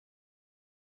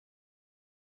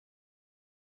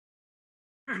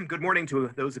Good morning to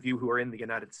those of you who are in the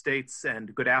United States,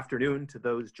 and good afternoon to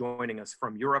those joining us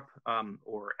from Europe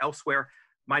or elsewhere.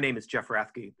 My name is Jeff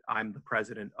Rathke. I'm the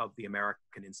president of the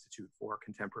American Institute for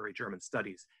Contemporary German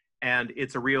Studies. And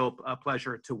it's a real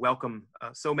pleasure to welcome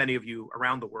so many of you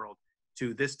around the world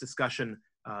to this discussion,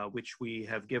 which we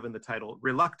have given the title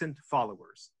Reluctant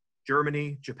Followers,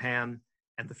 Germany, Japan,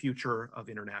 and the Future of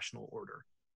International Order.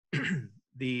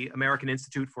 The American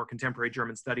Institute for Contemporary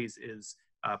German Studies is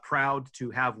proud to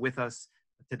have with us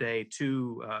today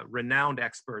two renowned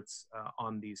experts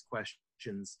on these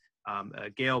questions.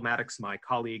 Gale, Mattox, my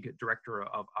colleague, director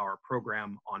of our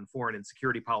program on foreign and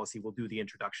security policy, will do the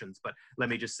introductions. But let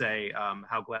me just say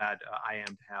how glad I am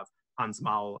to have Hans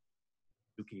Maull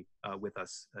with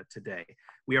us today.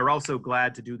 We are also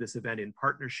glad to do this event in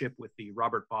partnership with the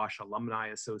Robert Bosch Alumni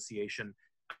Association,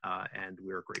 and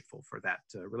we're grateful for that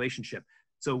relationship.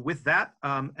 So with that,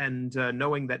 and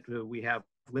knowing that we have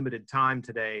limited time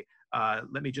today,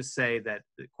 let me just say that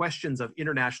the questions of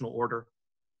international order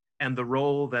and the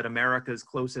role that America's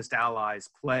closest allies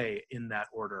play in that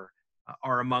order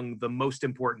are among the most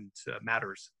important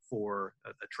matters for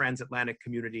the transatlantic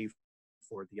community,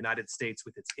 for the United States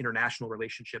with its international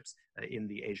relationships in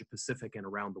the Asia Pacific and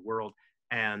around the world.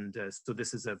 And so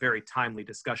this is a very timely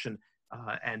discussion,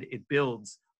 and it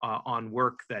builds on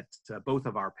work that both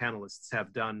of our panelists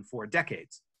have done for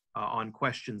decades on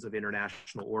questions of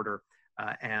international order.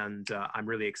 And I'm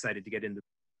really excited to get into.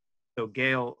 So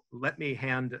Gale, let me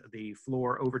hand the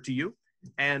floor over to you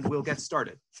and we'll get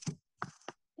started.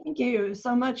 Thank you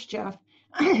so much, Jeff.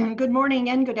 Good morning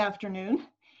and good afternoon.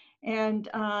 And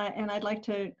I'd like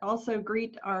to also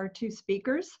greet our two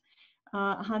speakers,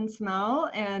 Hans Maull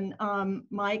and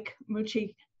Mike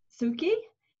Mochizuki,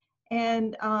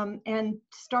 and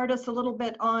start us a little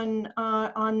bit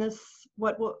on this,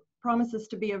 what promises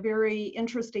to be a very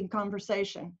interesting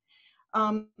conversation.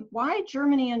 Why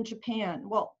Germany and Japan?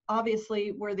 Well,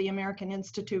 obviously, we're the American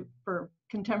Institute for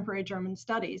Contemporary German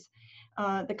Studies.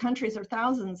 The countries are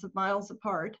thousands of miles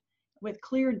apart with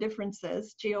clear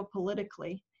differences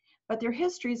geopolitically, but their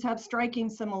histories have striking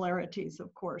similarities,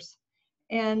 of course.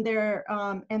 And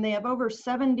they have over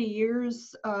 70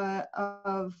 years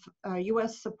of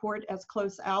U.S. support as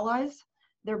close allies.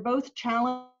 They're both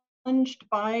challenged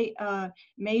by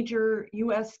major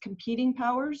U.S. competing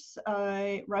powers,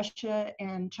 Russia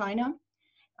and China.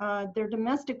 Their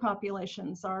domestic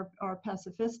populations are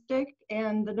pacifistic,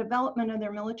 and the development of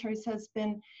their militaries has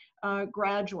been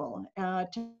gradual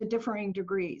to differing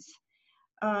degrees.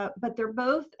 But they're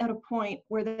both at a point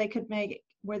where they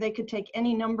could take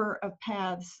any number of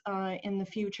paths in the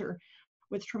future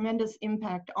with tremendous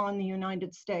impact on the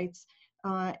United States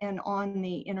and on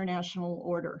the international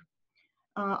order.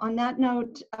 On that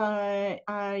note,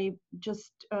 I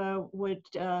just would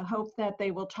hope that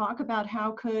they will talk about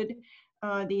how could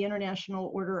the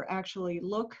international order actually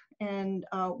look, and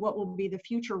what will be the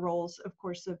future roles, of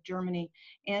course, of Germany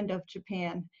and of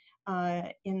Japan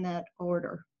in that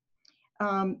order.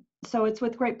 So it's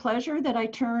with great pleasure that I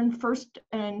turn first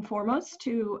and foremost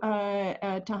to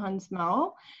Hans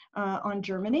Maull on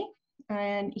Germany.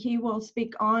 And he will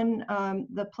speak on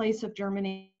the place of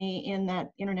Germany in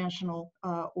that international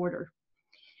order.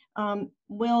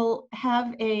 We'll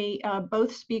have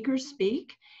both speakers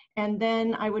speak, and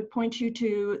then I would point you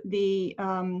to the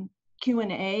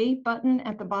Q&A button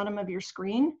at the bottom of your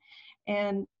screen.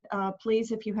 And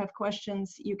please, if you have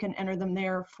questions, you can enter them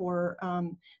there for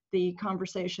the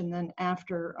conversation then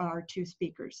after our two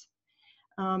speakers.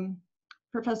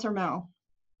 Professor Maull.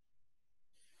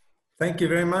 Thank you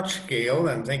very much, Gale,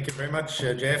 and thank you very much,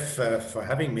 Jeff, for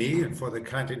having me and for the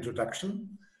kind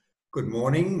introduction. Good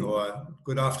morning or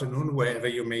good afternoon, wherever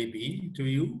you may be to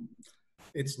you.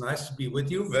 It's nice to be with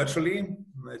you virtually.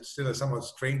 It's still a somewhat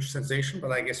strange sensation,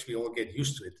 but I guess we all get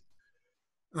used to it.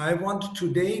 I want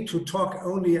today to talk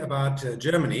only about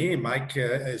Germany. Mike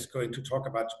is going to talk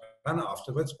about Japan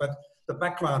afterwards, but the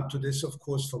background to this, of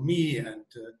course, for me and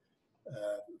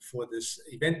for this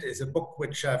event is a book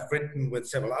which I've written with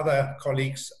several other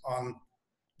colleagues on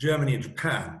Germany and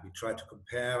Japan. We try to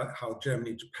compare how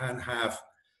Germany and Japan have,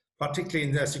 particularly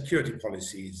in their security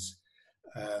policies,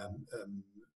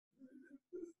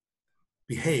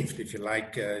 behaved, if you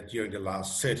like, during the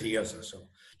last 30 years or so.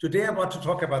 Today I want to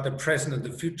talk about the present and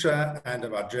the future and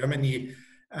about Germany,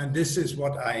 and this is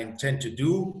what I intend to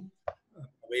do. By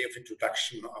way of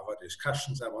introduction of our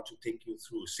discussions, I want to take you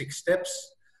through 6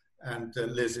 steps. And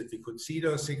Liz, if we could see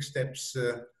those 6 steps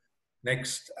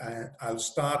next, I'll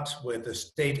start with the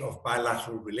state of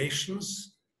bilateral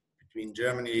relations between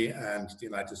Germany and the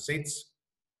United States.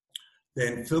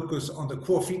 Then focus on the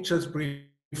core features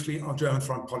briefly on German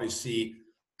foreign policy,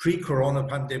 pre-corona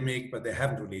pandemic, but they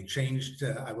haven't really changed.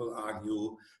 I will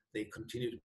argue they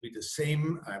continue to be the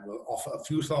same. I will offer a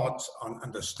few thoughts on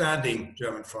understanding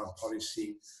German foreign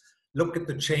policy, look at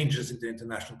the changes in the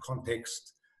international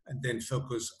context, and then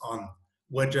focus on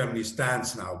where Germany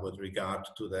stands now with regard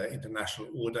to the international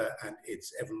order and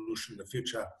its evolution in the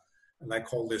future. And I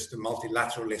call this the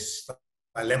multilateralist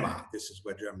dilemma. This is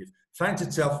where Germany finds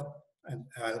itself, and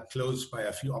I'll close by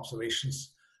a few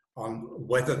observations on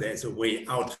whether there's a way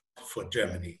out for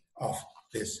Germany of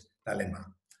this dilemma.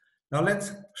 Now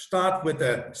let's start with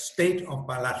the state of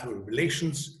bilateral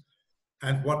relations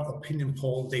and what opinion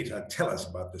poll data tell us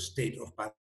about the state of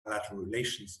bilateral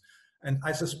relations. And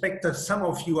I suspect that some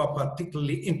of you are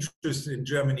particularly interested in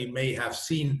Germany may have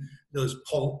seen those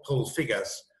poll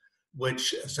figures,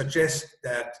 which suggest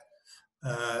that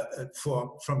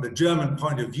from the German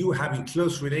point of view, having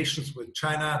close relations with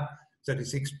China,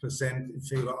 36% in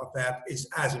favor of that, is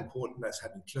as important as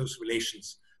having close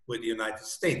relations with the United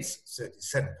States,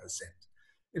 37%.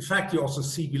 In fact, you also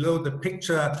see below the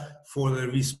picture for the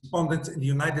respondents in the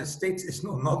United States is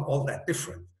not all that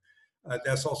different.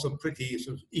 There's also pretty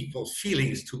sort of equal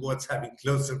feelings towards having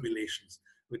closer relations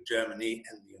with Germany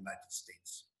and the United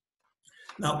States.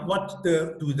 Now, what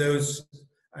do those,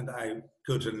 and I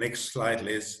go to the next slide,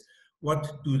 Liz,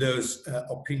 what do those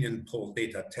opinion poll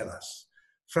data tell us?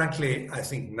 Frankly, I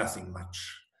think nothing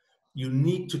much. You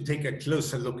need to take a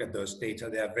closer look at those data.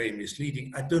 They are very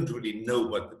misleading. I don't really know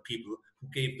what the people who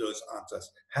gave those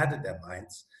answers had in their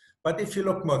minds. But if you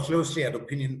look more closely at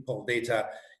opinion poll data,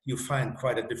 you find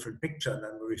quite a different picture. And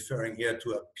I'm referring here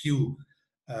to a Pew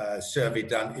survey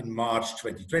done in March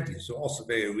 2020, so also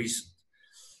very recent.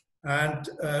 And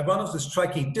one of the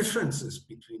striking differences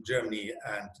between Germany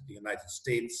and the United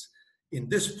States in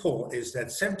this poll is that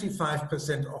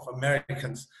 75% of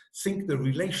Americans think the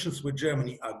relations with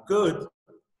Germany are good,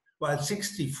 while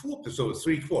 64%, so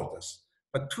 3/4,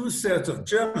 but 2/3 of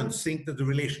Germans think that the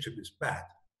relationship is bad.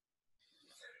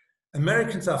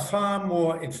 Americans are far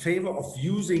more in favor of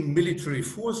using military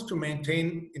force to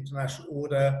maintain international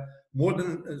order. More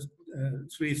than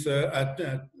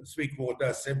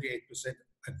 3/4, 78%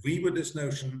 agree with this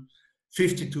notion.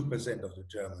 52% of the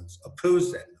Germans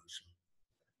oppose that notion.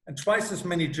 And twice as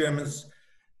many Germans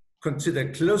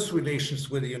consider close relations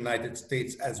with the United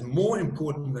States as more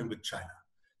important than with China.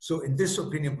 So in this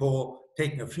opinion poll,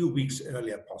 taken a few weeks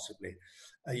earlier possibly,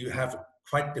 you have a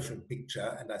quite different picture,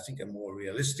 and I think a more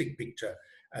realistic picture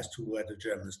as to where the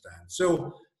Germans stand.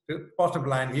 So the bottom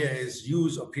line here is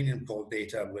use opinion poll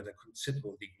data with a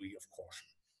considerable degree of caution.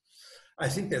 I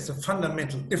think there's a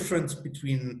fundamental difference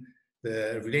between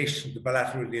the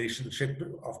bilateral relationship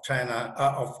of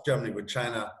Germany with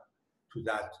China to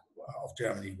that of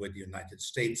Germany with the United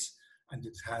States. And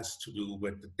it has to do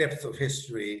with the depth of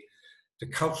history, the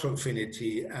cultural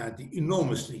affinity, and the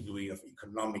enormous degree of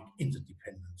economic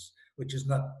interdependence, which is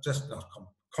not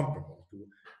comparable to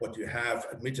what you have,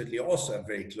 admittedly also a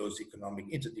very close economic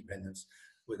interdependence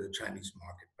with the Chinese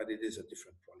market, but it is a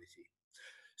different quality.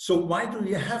 So why do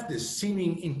you have this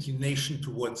seeming inclination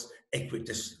towards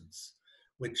equidistance,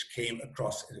 which came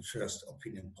across in the first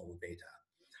opinion poll data?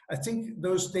 I think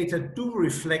those data do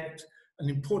reflect an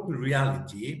important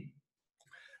reality,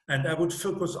 and I would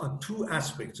focus on two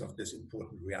aspects of this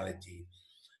important reality.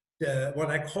 What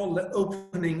I call the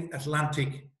opening Atlantic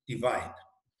divide.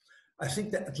 I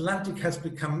think the Atlantic has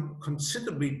become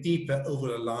considerably deeper over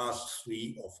the last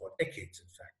 3 or 4 decades,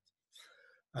 in fact.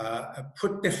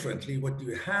 Put differently, what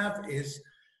you have is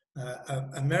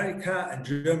America and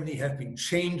Germany have been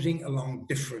changing along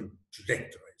different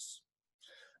trajectories.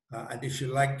 And if you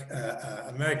like,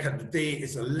 America today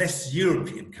is a less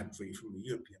European country from a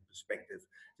European perspective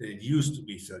than it used to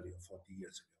be 30 or 40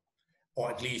 years ago,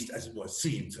 or at least as it was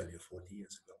seen 30 or 40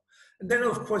 years ago. And then,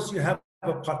 of course, you have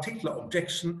a particular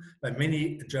objection by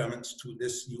many Germans to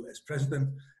this US president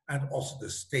and also the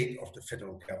state of the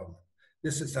federal government.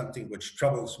 This is something which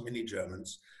troubles many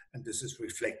Germans, and this is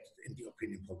reflected in the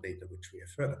opinion poll data which we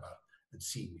have heard about and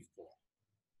seen before.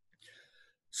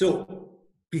 So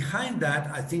behind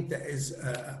that, I think there is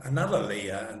another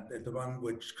layer, and the one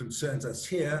which concerns us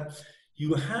here.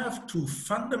 You have two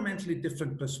fundamentally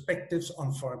different perspectives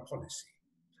on foreign policy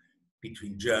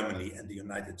between Germany and the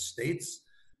United States.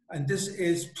 And this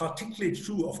is particularly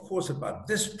true, of course, about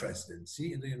this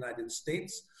presidency in the United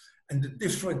States. And the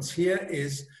difference here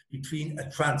is between a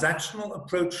transactional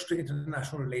approach to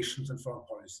international relations and foreign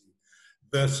policy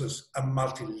versus a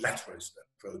multilateralist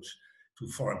approach to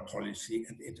foreign policy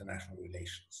and international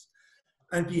relations.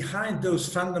 And behind those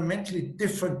fundamentally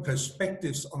different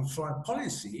perspectives on foreign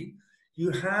policy,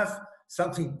 you have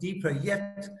something deeper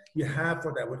yet, you have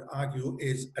what I would argue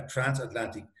is a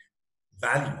transatlantic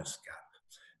values gap.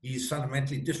 These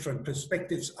fundamentally different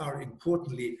perspectives are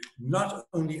importantly not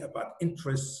only about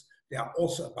interests, they are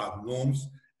also about norms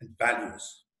and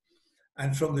values.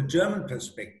 And from the German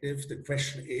perspective, the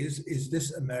question is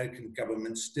this American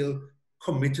government still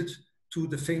committed to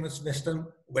the famous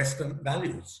Western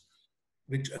values,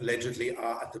 which allegedly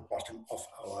are at the bottom of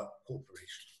our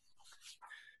cooperation?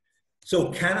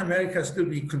 So can America still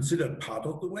be considered part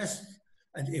of the West?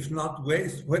 And if not,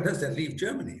 where does that leave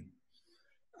Germany?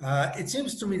 It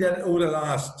seems to me that over the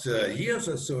last years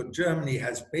or so, Germany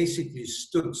has basically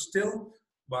stood still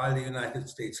while the United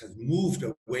States has moved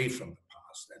away from the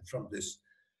past and from this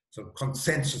sort of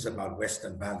consensus about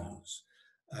Western values.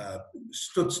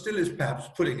 Stood still is perhaps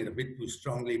putting it a bit too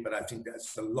strongly, but I think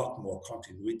there's a lot more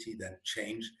continuity than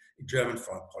change in German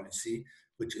foreign policy,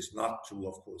 which is not true,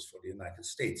 of course, for the United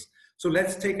States. So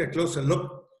let's take a closer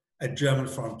look at German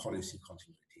foreign policy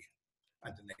continuity.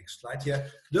 And the next slide here.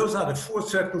 Those are the four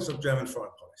circles of German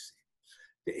foreign policy.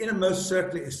 The innermost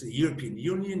circle is the European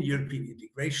Union, European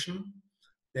integration.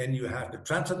 Then you have the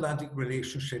transatlantic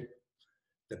relationship,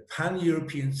 the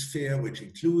pan-European sphere, which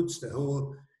includes the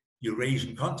whole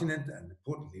Eurasian continent and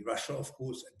importantly Russia, of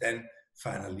course. And then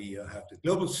finally you have the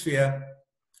global sphere.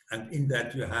 And in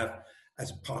that you have, as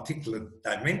a particular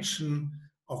dimension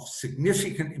of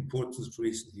significant importance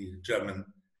recently, the German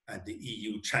and the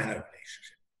EU-China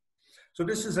relationship. So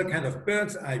this is a kind of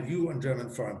bird's eye view on German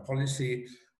foreign policy,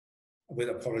 with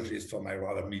apologies for my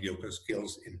rather mediocre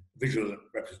skills in visual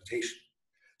representation.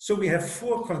 So we have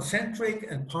four concentric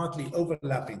and partly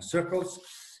overlapping circles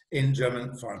in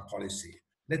German foreign policy.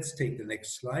 Let's take the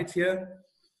next slide here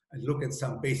and look at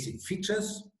some basic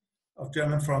features of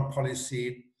German foreign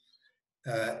policy.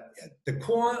 The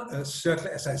core circle,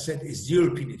 as I said, is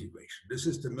European integration. This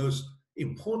is the most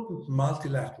important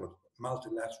multilateral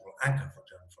anchor for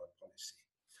German foreign policy.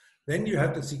 Then you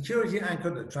have the security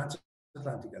anchor, the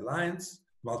transatlantic alliance,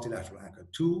 multilateral anchor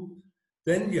 2.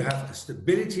 Then you have the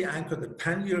stability anchor, the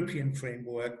pan-European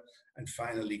framework, and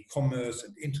finally commerce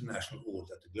and international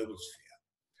order, the global sphere.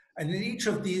 And in each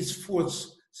of these four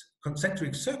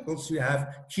concentric circles, you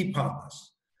have key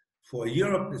partners. For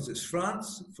Europe, this is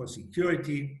France. For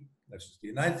security, this is the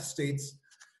United States.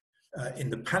 In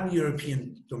the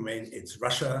pan-European domain, it's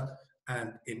Russia.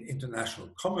 And in international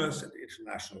commerce and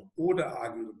international order,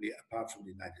 arguably, apart from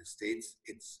the United States,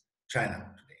 it's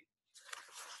China today.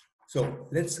 So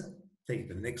let's take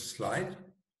the next slide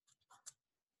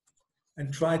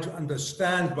and try to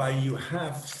understand why you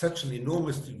have such an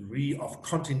enormous degree of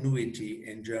continuity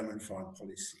in German foreign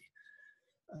policy.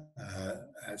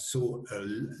 So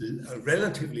a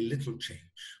relatively little change.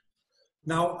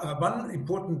 Now, one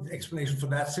important explanation for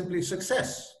that simply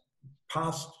success.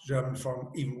 Past German foreign,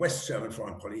 even West German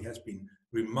foreign policy has been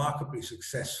remarkably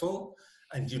successful,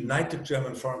 and united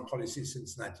German foreign policy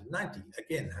since 1990,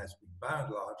 again, has been by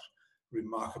and large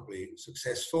remarkably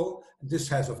successful. And this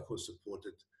has, of course,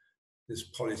 supported this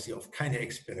policy of keine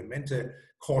Experimente,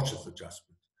 cautious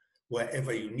adjustment.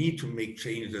 Wherever you need to make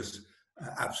changes,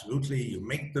 absolutely, you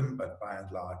make them, but by and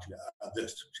large, there are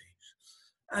others to change.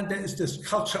 And there is this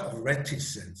culture of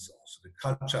reticence also, the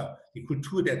culture, die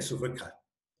Kultur der Zurückhaltung.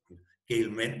 Gale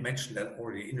mentioned that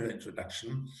already in her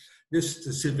introduction. This is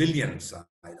the civilian side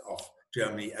of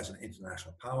Germany as an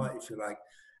international power, if you like.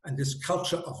 And this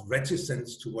culture of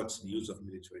reticence towards the use of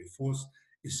military force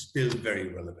is still very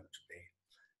relevant today.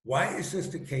 Why is this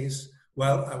the case?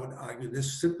 Well, I would argue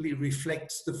this simply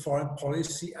reflects the foreign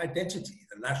policy identity,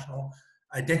 the national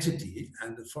identity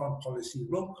and the foreign policy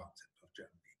role concept of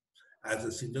Germany as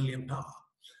a civilian power.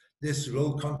 This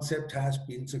role concept has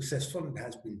been successful and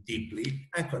has been deeply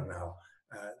anchored now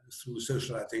through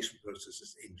socialization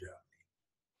processes in Germany.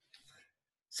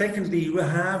 Secondly, we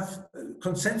have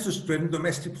consensus-driven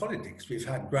domestic politics. We've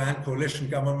had grand coalition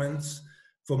governments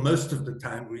for most of the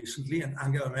time recently, and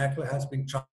Angela Merkel has been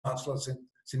chancellor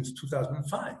since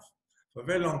 2005, for a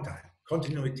very long time,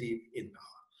 continuity in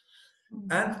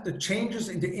power. And the changes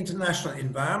in the international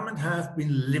environment have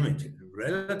been limited,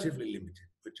 relatively limited,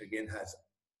 which again has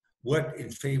worked in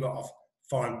favor of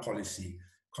foreign policy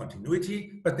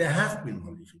continuity, but there have been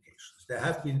modifications. There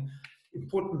have been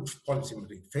important policy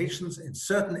modifications in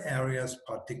certain areas,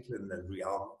 particularly in the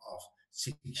realm of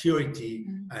security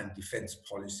and defense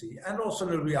policy, and also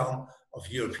in the realm of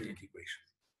European integration.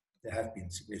 There have been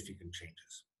significant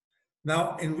changes.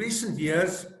 Now, in recent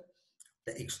years,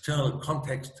 the external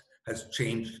context has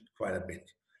changed quite a bit.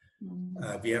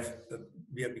 We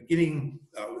are beginning,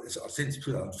 since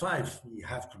 2005, we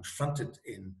have confronted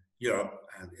in Europe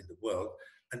and in the world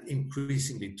an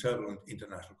increasingly turbulent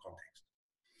international context.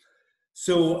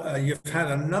 So you've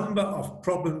had a number of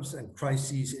problems and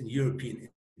crises in European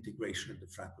integration in the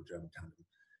Franco-German tandem.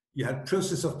 You had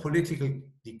process of political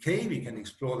decay. We can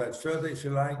explore that further if you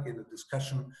like in the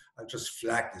discussion. I'll just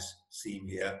flag this theme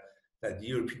here, that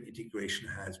European integration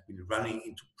has been running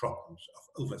into problems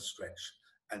of overstretch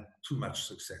and too much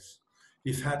success.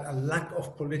 We've had a lack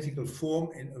of political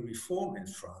reform in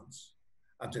France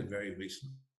until very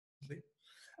recently.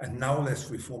 And now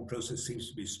this reform process seems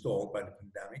to be stalled by the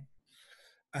pandemic.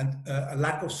 And a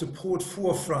lack of support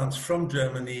for France from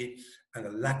Germany, and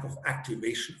a lack of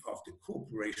activation of the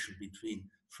cooperation between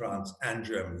France and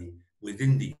Germany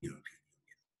within the European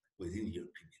Union, within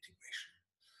European integration.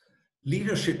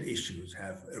 Leadership issues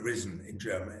have arisen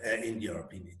in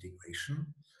European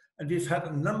integration, and we've had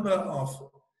a number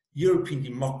of European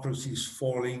democracies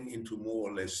falling into more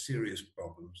or less serious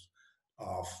problems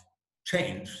of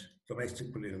change,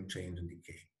 domestic political change and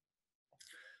decay.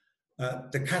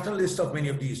 The catalyst of many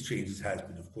of these changes has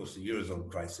been, of course, the Eurozone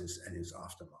crisis and its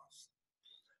aftermath.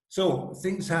 So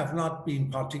things have not been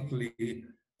particularly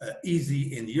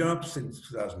easy in Europe since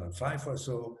 2005 or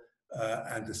so,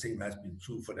 and the same has been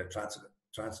true for the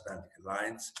transatlantic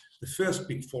alliance. The first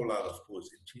big fallout, of course,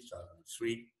 in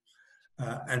 2003,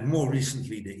 and more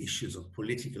recently, the issues of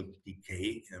political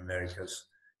decay in America's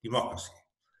democracy.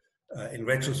 In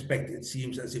retrospect, it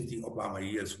seems as if the Obama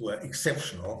years were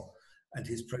exceptional, and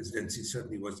his presidency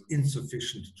certainly was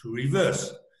insufficient to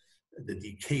reverse the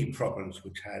decay problems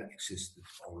which had existed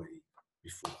already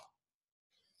before.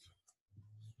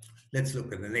 Let's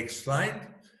look at the next slide.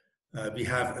 We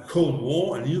have a Cold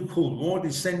War, a new Cold War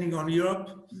descending on Europe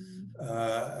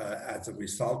as a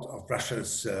result of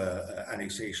Russia's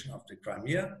annexation of the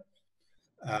Crimea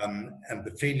and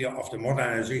the failure of the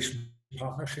modernization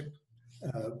partnership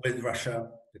with Russia,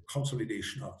 the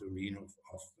consolidation of the reign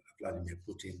of Vladimir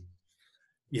Putin.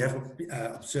 We have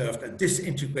observed a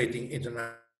disintegrating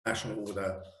international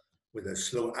order with a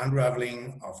slow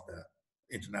unraveling of the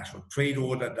international trade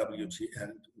order,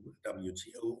 WTO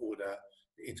order,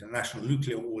 the international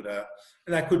nuclear order,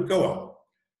 and I could go on.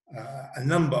 A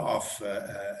number of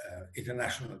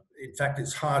international, in fact,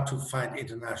 it's hard to find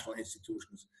international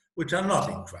institutions which are not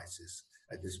in crisis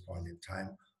at this point in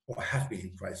time, or have been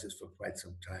in crisis for quite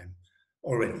some time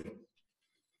already.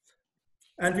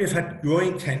 And we've had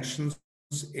growing tensions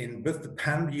in both the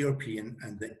pan-European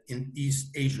and the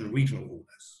East Asian regional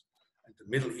orders. And the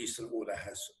Middle Eastern order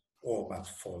has all but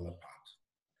fallen apart.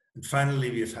 And finally,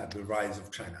 we've had the rise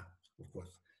of China, of course,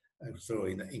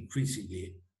 throwing an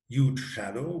increasingly huge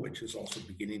shadow, which is also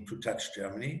beginning to touch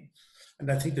Germany. And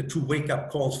I think the two wake-up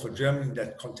calls for Germany in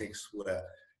that context were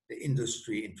the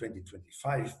Industry in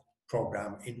 2025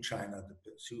 program in China,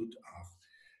 the pursuit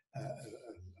of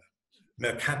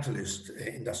mercantilist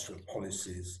industrial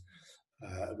policies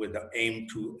with the aim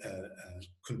to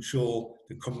control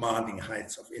the commanding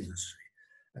heights of industry.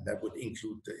 And that would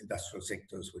include the industrial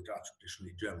sectors, which are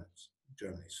traditionally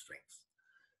Germany's strength.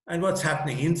 And what's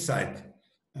happening inside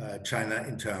China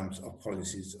in terms of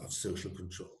policies of social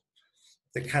control.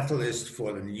 The catalyst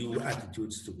for the new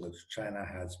attitudes towards China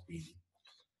has been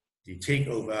the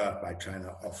takeover by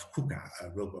China of KUKA, a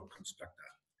robot constructor,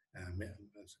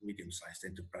 a medium-sized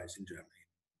enterprise in Germany.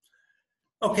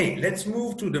 Okay, let's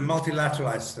move to the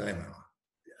multilateralized dilemma.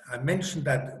 I mentioned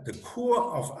that the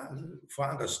core for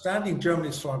understanding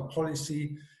Germany's foreign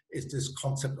policy is this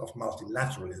concept of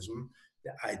multilateralism,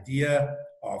 the idea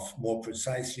of, more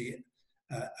precisely,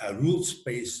 a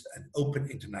rules-based and open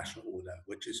international order,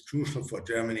 which is crucial for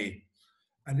Germany,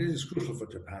 and it is crucial for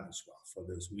Japan as well, for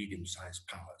those medium-sized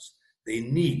powers. They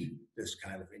need this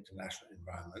kind of international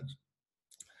environment,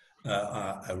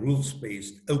 a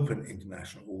rules-based, open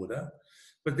international order,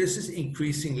 but this is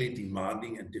increasingly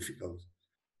demanding and difficult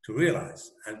to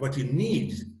realize. And what you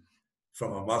need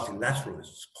from a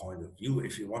multilateralist's point of view,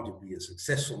 if you want to be a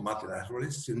successful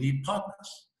multilateralist, you need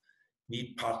partners. You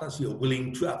need partners who are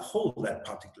willing to uphold that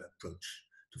particular approach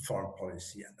to foreign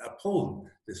policy and uphold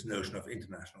this notion of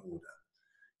international order.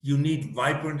 You need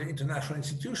vibrant international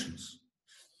institutions.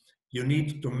 You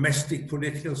need domestic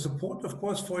political support, of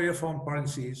course, for your foreign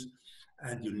policies,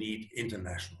 and you need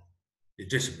international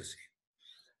legitimacy.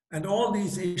 And all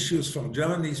these issues from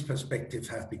Germany's perspective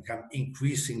have become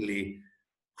increasingly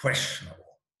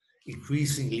questionable,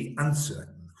 increasingly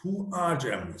uncertain. Who are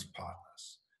Germany's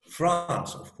partners?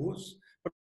 France, of course,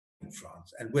 but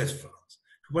France and with France.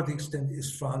 To what extent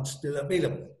is France still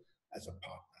available as a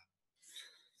partner?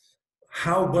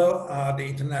 How well are the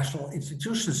international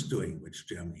institutions doing, which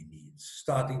Germany needs,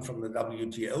 starting from the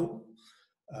WTO,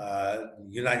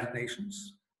 United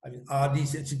Nations? I mean, are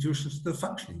these institutions still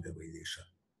functioning the way they should?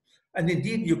 And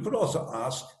indeed, you could also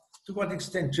ask, to what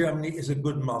extent Germany is a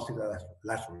good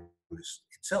multilateralist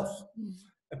itself.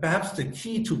 And perhaps the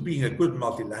key to being a good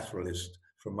multilateralist,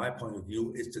 from my point of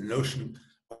view, is the notion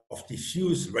of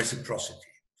diffuse reciprocity,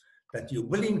 that you're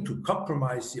willing to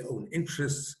compromise your own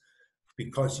interests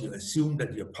because you assume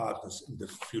that your partners in the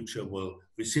future will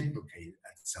reciprocate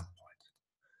at some point.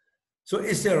 So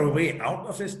is there a way out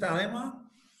of this dilemma?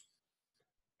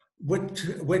 Which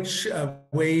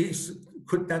ways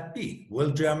could that be?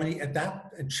 Will Germany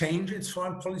adapt and change its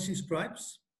foreign policy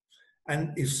stripes?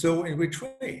 And if so, in which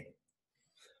way?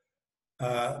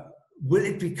 Will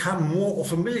it become more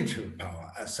of a military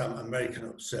power, as some American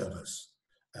observers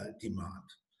demand?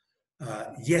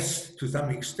 Yes, to some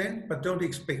extent, but don't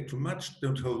expect too much,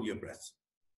 don't hold your breath.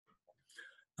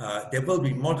 There will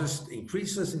be modest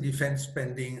increases in defense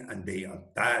spending, and they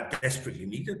are desperately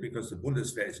needed because the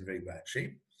Bundeswehr is in very bad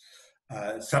shape.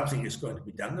 Something is going to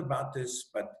be done about this,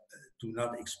 but do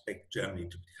not expect Germany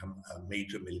to become a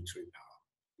major military power.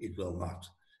 It will not.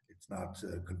 It's not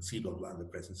conceivable under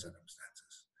present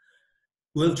circumstances.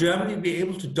 Will Germany be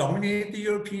able to dominate the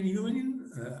European Union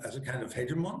as a kind of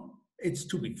hegemon? It's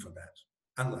too big for that,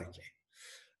 unlikely.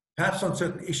 Perhaps on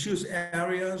certain issues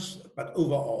areas, but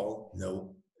overall,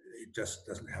 no, it just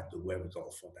doesn't have the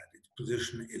wherewithal for that. Its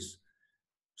position is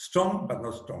strong, but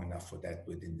not strong enough for that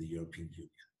within the European Union.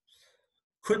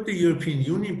 Could the European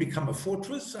Union become a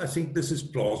fortress? I think this is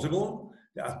plausible.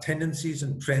 There are tendencies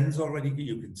and trends already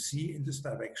you can see in this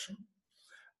direction.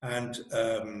 And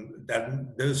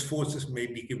that those forces may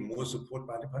be given more support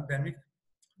by the pandemic.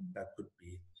 That could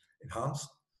be enhanced.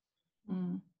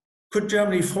 Could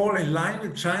Germany fall in line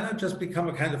with China, just become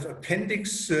a kind of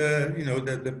appendix,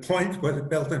 the point where the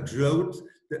Belt and Road,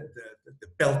 the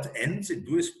belt ends in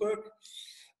Duisburg?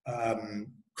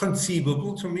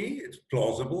 Conceivable to me, it's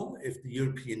plausible if the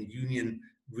European Union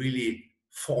really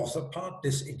falls apart,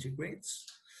 disintegrates.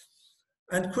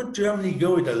 And could Germany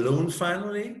go it alone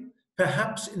finally?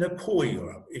 Perhaps in a core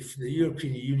Europe, if the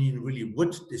European Union really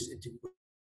would disintegrate,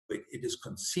 it is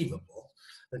conceivable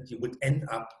that you would end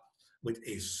up with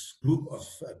a group of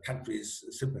countries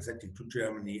sympathetic to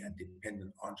Germany and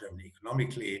dependent on Germany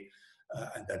economically,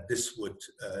 and that this would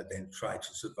then try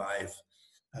to survive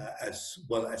as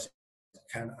well as it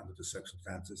can under the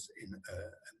circumstances in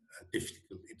a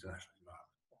difficult international environment.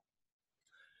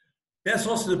 There's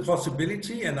also the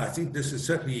possibility, and I think this is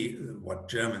certainly what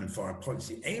German foreign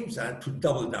policy aims at, to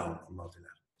double down on multilateralism.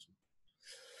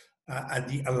 And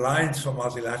the Alliance for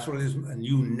Multilateralism, a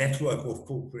new network of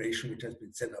cooperation which has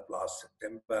been set up last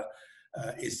September,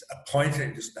 is a pointer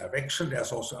in this direction.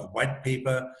 There's also a white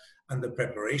paper under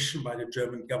preparation by the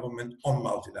German government on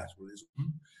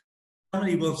multilateralism.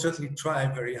 Germany will certainly try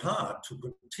very hard to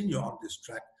continue on this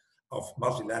track of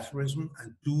multilateralism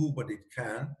and do what it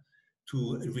can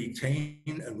to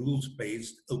retain a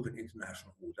rules-based open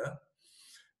international order.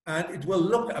 And it will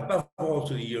look above all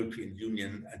to the European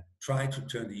Union and try to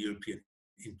turn the European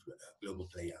into a global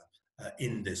player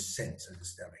in this sense, in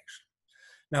this direction.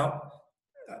 Now,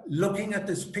 looking at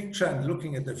this picture and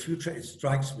looking at the future, it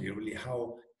strikes me really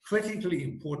how critically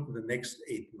important the next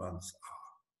 8 months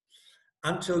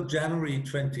are. Until January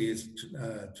 20th,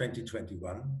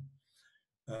 2021,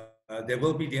 there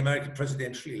will be the American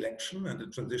presidential election and the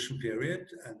transition period,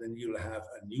 and then you'll have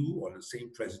a new or the same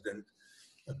president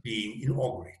being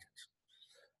inaugurated.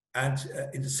 And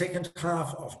in the second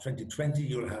half of 2020,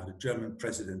 you'll have the German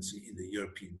presidency in the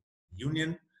European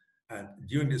Union. And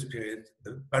during this period,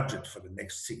 the budget for the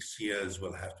next 6 years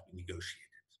will have to be negotiated.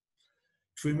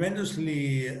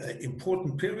 Tremendously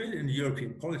important period in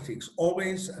European politics,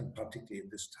 always, and particularly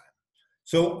at this time.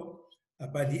 So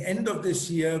by the end of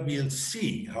this year, we'll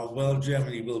see how well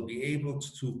Germany will be able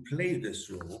to play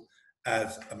this role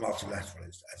as a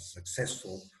multilateralist, as a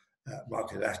successful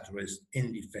multilateralist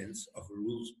in defense of a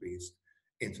rules-based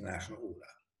international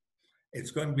order.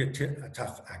 It's going to be a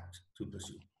tough act to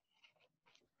pursue.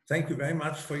 Thank you very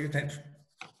much for your attention.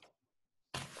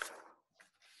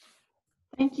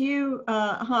 Thank you,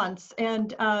 Hans.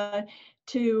 And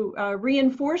to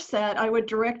reinforce that, I would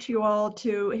direct you all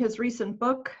to his recent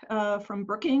book from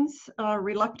Brookings,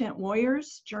 Reluctant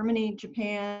Warriors, Germany,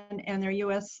 Japan, and their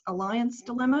U.S. Alliance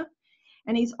Dilemma.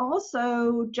 And he's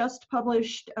also just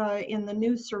published in the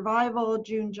New Survival,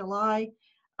 June, July,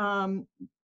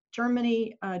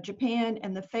 Germany, Japan,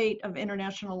 and the Fate of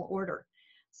International Order.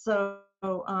 So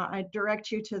I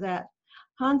direct you to that.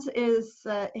 Hans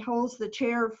holds the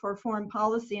chair for foreign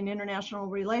policy and international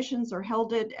relations, or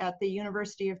held it at the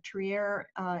University of Trier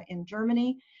in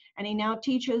Germany. And he now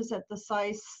teaches at the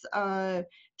SAIS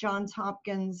Johns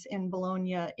Hopkins in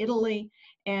Bologna, Italy.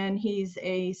 and he's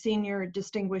a senior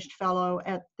distinguished fellow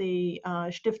at the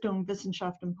Stiftung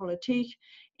Wissenschaft und Politik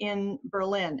in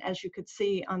Berlin, as you could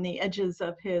see on the edges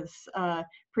of his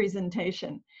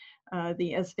presentation,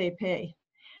 the SVP.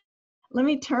 Let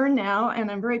me turn now,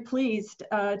 and I'm very pleased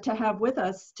to have with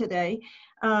us today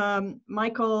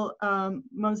Michael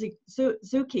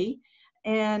Mochizuki,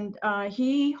 and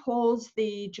he holds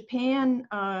the Japan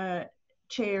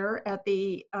chair at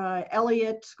the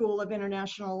Elliott School of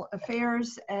International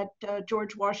Affairs at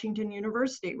George Washington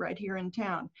University right here in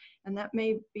town, and that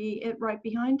may be it right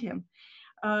behind him.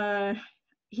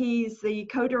 He's the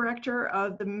co-director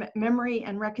of the Memory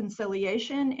and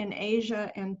Reconciliation in Asia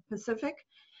and Pacific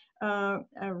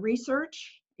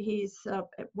research. He's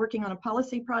working on a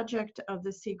policy project of the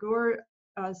Sigur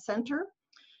Center.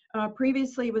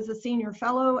 Previously was a senior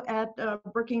fellow at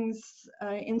Brookings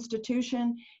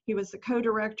Institution. He was the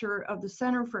co-director of the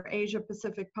Center for Asia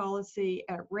Pacific Policy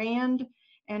at RAND,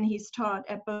 and he's taught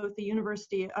at both the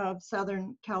University of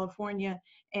Southern California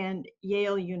and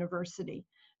Yale University.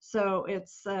 So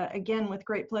it's again with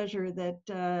great pleasure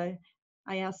that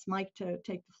I asked Mike to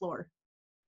take the floor.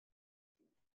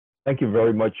 Thank you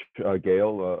very much,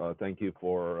 Gale. Thank you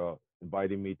for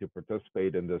inviting me to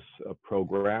participate in this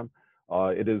program.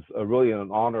 It is really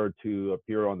an honor to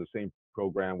appear on the same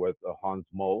program with Hans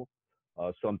Maull.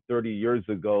 Some 30 years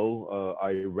ago,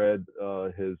 I read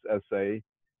his essay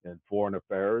in Foreign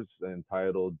Affairs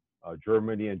entitled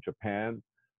Germany and Japan,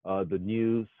 the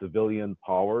New Civilian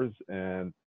Powers.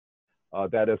 And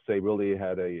that essay really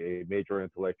had a major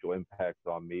intellectual impact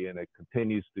on me, and it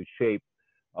continues to shape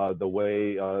the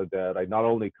way that I not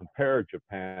only compare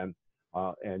Japan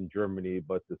and Germany,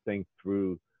 but to think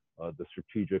through the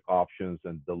strategic options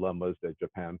and dilemmas that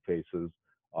Japan faces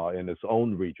in its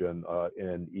own region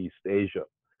in East Asia.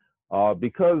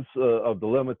 Because of the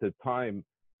limited time,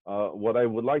 what I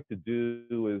would like to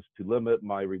do is to limit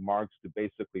my remarks to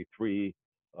basically 3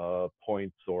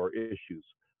 points or issues.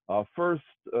 First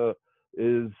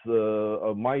is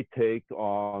my take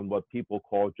on what people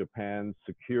call Japan's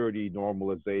security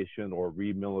normalization or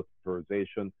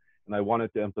remilitarization, and I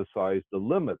wanted to emphasize the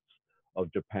limits of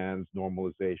Japan's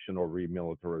normalization or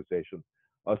remilitarization.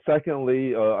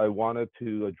 Secondly, I wanted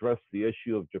to address the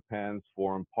issue of Japan's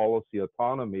foreign policy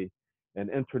autonomy and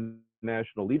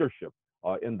international leadership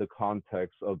in the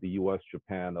context of the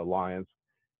U.S.-Japan alliance.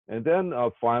 And then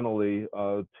finally,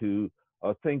 to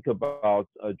think about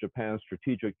Japan's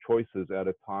strategic choices at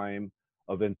a time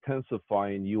of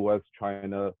intensifying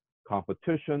U.S.-China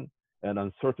competition and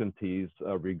uncertainties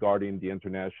regarding the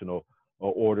international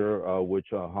order, which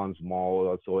Hans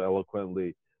Maull so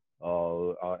eloquently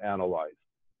analyzed.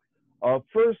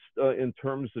 First, in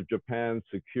terms of Japan's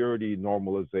security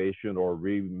normalization or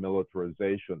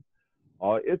remilitarization,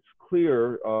 it's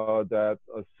clear that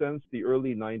since the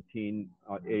early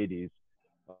 1980s,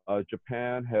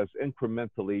 Japan has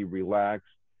incrementally relaxed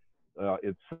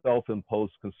its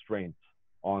self-imposed constraints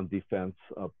on defense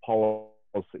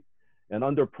policy. And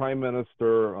under Prime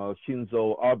Minister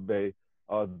Shinzo Abe,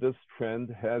 this trend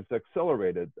has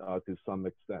accelerated to some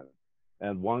extent.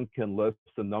 And one can list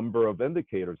a number of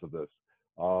indicators of this.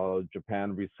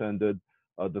 Japan rescinded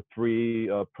the 3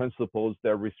 principles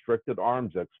that restricted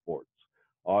arms exports.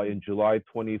 In July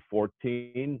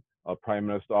 2014, Prime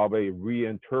Minister Abe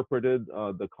reinterpreted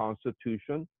the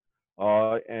Constitution,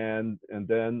 and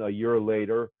then a year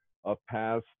later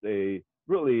passed a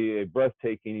really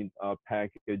breathtaking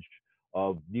package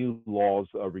of new laws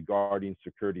regarding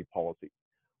security policy.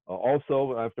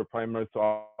 Also, after Prime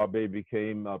Minister Abe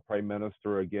became Prime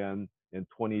Minister again in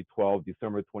 2012,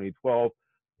 December 2012,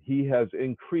 he has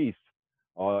increased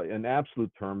in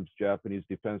absolute terms Japanese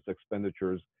defense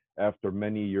expenditures after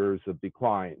many years of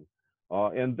decline.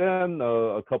 And then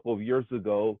a couple of years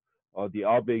ago, the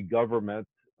Abe government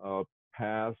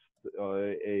passed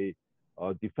a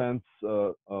defense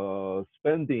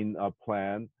spending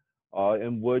plan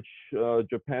in which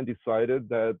Japan decided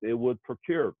that it would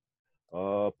procure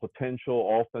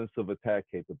potential offensive attack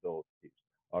capabilities,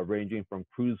 ranging from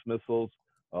cruise missiles,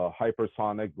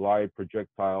 hypersonic glide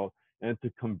projectile, and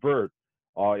to convert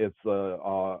its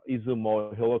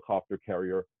Izumo helicopter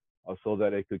carrier so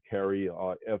that it could carry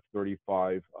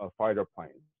F-35 fighter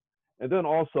planes. And then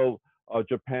also,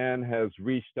 Japan has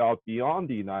reached out beyond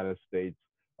the United States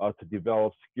to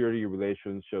develop security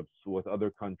relationships with other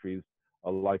countries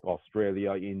like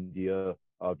Australia, India,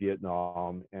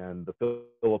 Vietnam, and the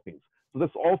Philippines. So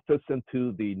this all fits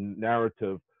into the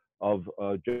narrative of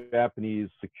Japanese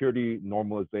security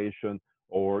normalization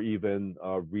or even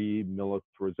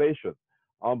remilitarization.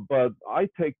 But I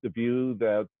take the view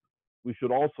that we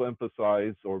should also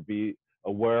emphasize or be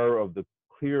aware of the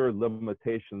clear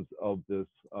limitations of this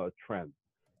trend.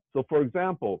 So, for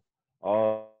example,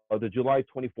 the July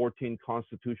 2014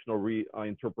 constitutional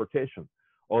reinterpretation.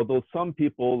 Although some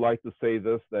people like to say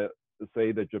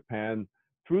that Japan,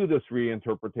 through this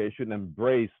reinterpretation,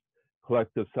 embraced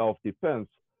collective self-defense,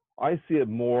 I see it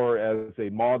more as a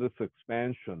modest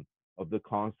expansion of the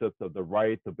concept of the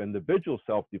right of individual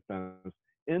self-defense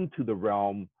into the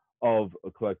realm of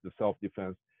a collective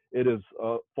self-defense. It is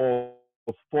far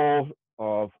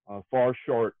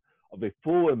short of a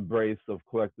full embrace of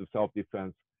collective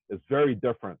self-defense. Is very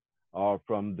different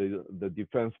from the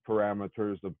defense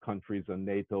parameters of countries in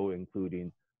NATO,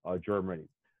 including Germany.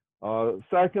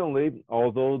 Secondly,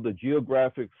 although the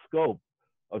geographic scope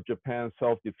of Japan's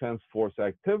self-defense force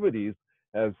activities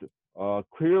has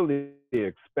clearly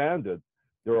expanded,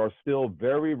 there are still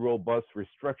very robust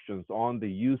restrictions on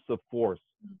the use of force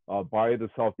by the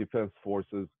self-defense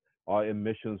forces in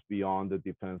missions beyond the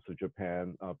defense of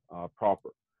Japan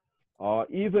proper.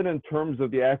 Even in terms of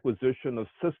the acquisition of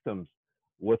systems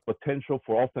with potential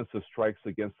for offensive strikes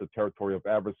against the territory of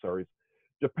adversaries,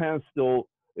 Japan still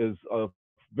is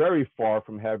very far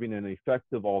from having an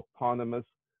effective autonomous,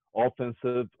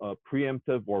 offensive,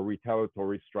 preemptive, or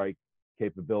retaliatory strike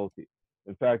capability.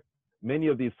 In fact, many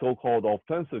of these so-called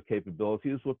offensive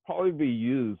capabilities would probably be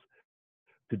used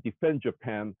to defend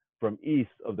Japan from east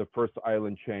of the first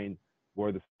island chain,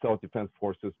 where the self-defense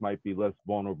forces might be less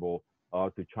vulnerable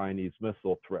to Chinese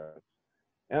missile threats.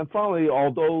 And finally,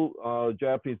 although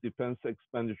Japanese defense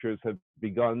expenditures have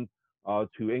begun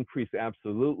to increase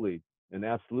absolutely in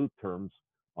absolute terms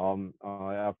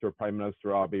after Prime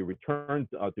Minister Abe returned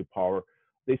to power,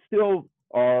 they still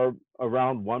are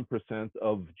around 1%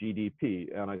 of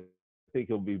GDP. And I think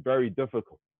it'll be very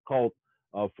difficult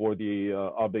for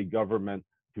the Abe government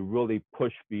to really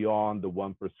push beyond the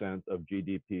 1% of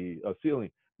GDP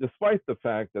ceiling, despite the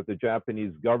fact that the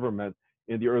Japanese government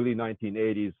in the early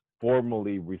 1980s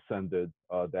formally rescinded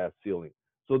that ceiling.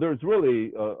 So there's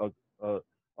really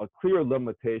a clear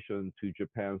limitation to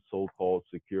Japan's so-called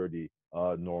security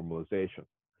normalization.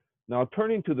 Now,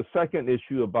 turning to the second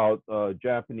issue about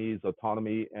Japanese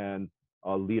autonomy and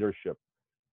leadership.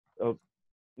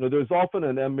 There's often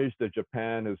an image that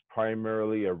Japan is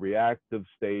primarily a reactive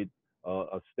state,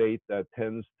 a state that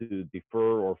tends to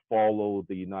defer or follow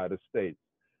the United States.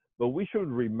 But we should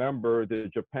remember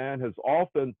that Japan has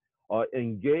often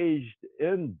engaged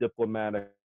in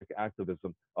diplomatic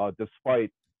activism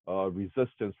despite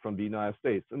resistance from the United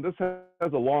States. And this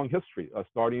has a long history,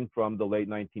 starting from the late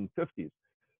 1950s.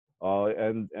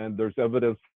 And there's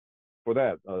evidence for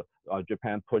that.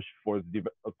 Japan pushed for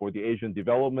the Asian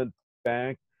Development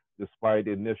Bank despite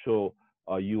initial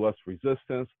U.S.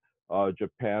 resistance.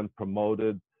 Japan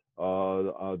promoted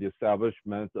the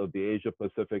establishment of the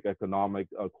Asia-Pacific Economic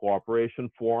Cooperation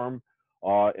Forum,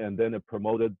 and then it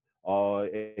promoted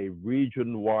a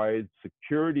region-wide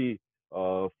security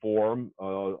forum,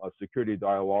 a security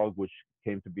dialogue, which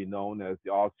came to be known as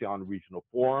the ASEAN Regional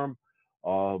Forum.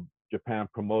 Japan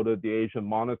promoted the Asian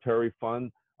Monetary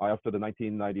Fund after the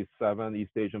 1997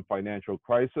 East Asian financial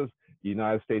crisis. The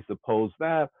United States opposed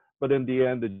that, but in the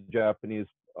end, the Japanese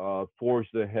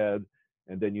forged ahead.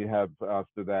 And then you have,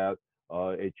 after that,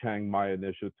 a Chiang Mai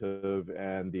initiative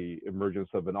and the emergence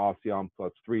of an ASEAN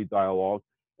 +3 dialogue.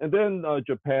 And then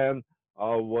Japan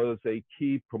was a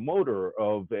key promoter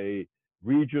of a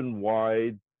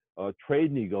region-wide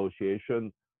trade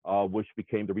negotiation, which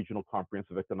became the Regional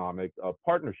Comprehensive Economic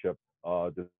Partnership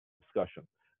discussion.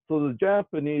 So the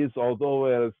Japanese, although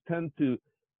it has tend to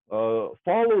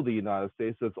follow the United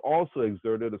States, has also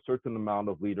exerted a certain amount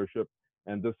of leadership,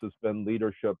 and this has been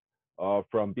leadership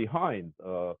from behind.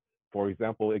 For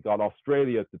example, it got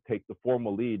Australia to take the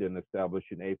formal lead in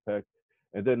establishing APEC,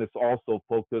 and then it's also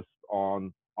focused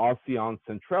on ASEAN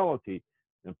centrality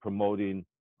in promoting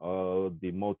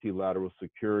the multilateral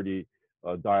security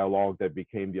dialogue that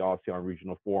became the ASEAN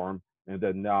Regional Forum, and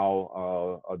then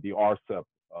now the RCEP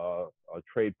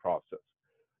trade process.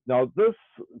 Now, this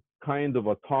kind of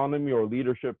autonomy or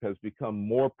leadership has become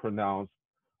more pronounced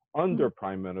under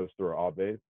Prime Minister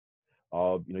Abe.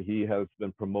 He has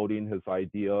been promoting his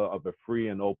idea of a free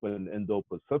and open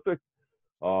Indo-Pacific.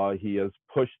 He has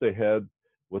pushed ahead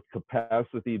with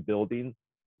capacity building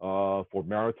for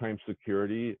maritime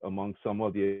security among some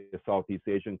of the Southeast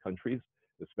Asian countries,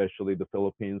 especially the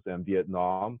Philippines and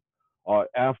Vietnam.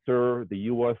 After the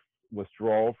U.S.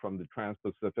 withdrawal from the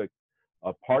Trans-Pacific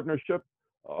Partnership,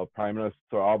 Prime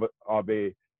Minister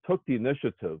Abe took the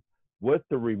initiative with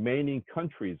the remaining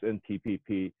countries in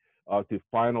TPP to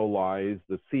finalize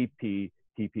the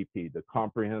CPTPP, the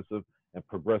Comprehensive and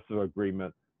Progressive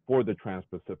Agreement for the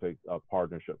Trans-Pacific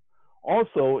Partnership.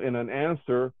 Also, in an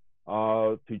answer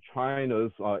to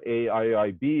China's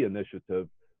AIIB initiative,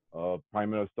 Prime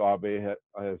Minister Abe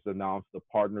has announced a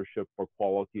partnership for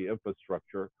quality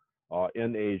infrastructure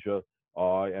in Asia,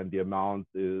 and the amount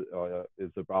is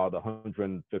about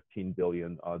 $115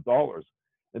 billion.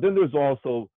 And then there's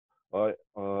also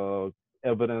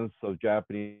evidence of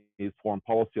Japanese foreign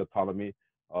policy autonomy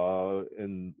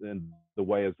in the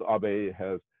way as Abe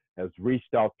has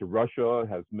reached out to Russia,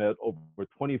 has met over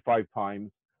 25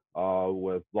 times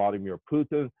with Vladimir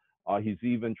Putin. He's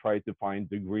even tried to find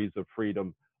degrees of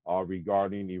freedom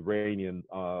regarding Iranian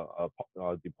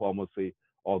diplomacy,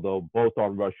 although both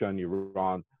on Russia and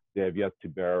Iran, they have yet to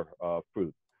bear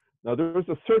fruit. Now, there's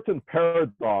a certain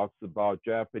paradox about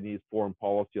Japanese foreign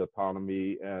policy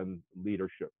autonomy and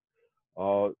leadership.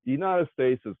 The United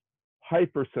States is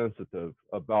hypersensitive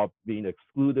about being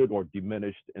excluded or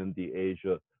diminished in the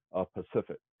Asia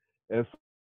Pacific. And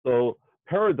so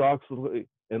paradoxically,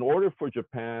 in order for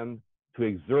Japan to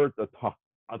exert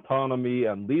autonomy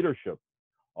and leadership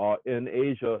in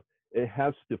Asia, it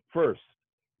has to first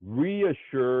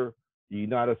reassure the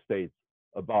United States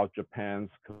about Japan's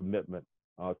commitment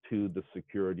to the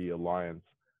security alliance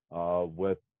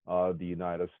with the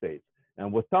United States.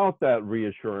 And without that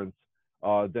reassurance,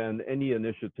 then any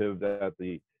initiative that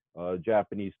the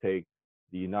Japanese take,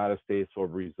 the United States will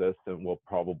resist and will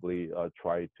probably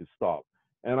try to stop.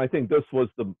 And I think this was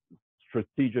the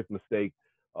strategic mistake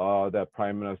that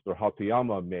Prime Minister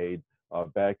Hatoyama made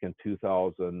back in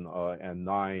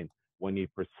 2009 when he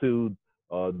pursued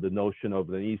the notion of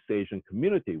an East Asian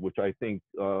community, which I think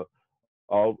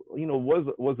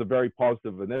was a very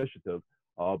positive initiative,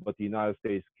 but the United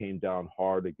States came down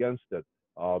hard against it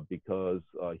because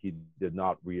he did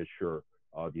not reassure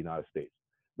the United States.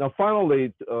 Now,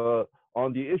 finally,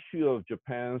 on the issue of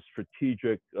Japan's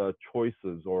strategic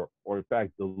choices, or in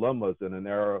fact dilemmas in an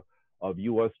era of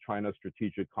U.S.-China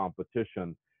strategic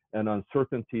competition and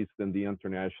uncertainties in the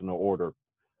international order,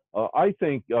 I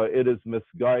think it is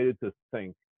misguided to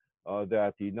think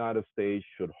that the United States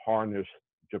should harness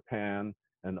Japan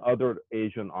and other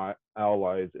Asian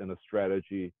allies in a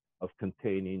strategy of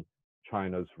containing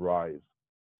China's rise.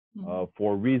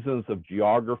 For reasons of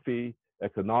geography,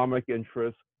 economic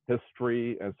interest,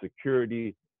 history, and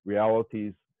security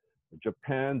realities,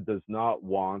 Japan does not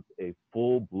want a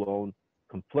full-blown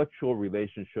conflictual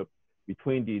relationship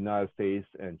between the United States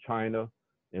and China,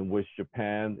 in which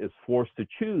Japan is forced to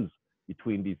choose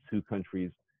between these two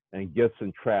countries and gets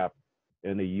entrapped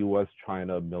in a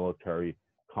U.S.-China military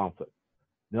conflict.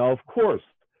 Now, of course,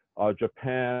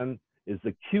 Japan is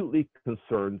acutely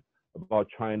concerned about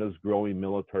China's growing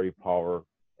military power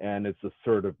and its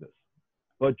assertiveness.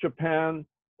 But Japan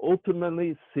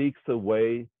ultimately seeks a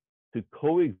way to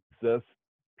coexist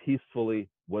peacefully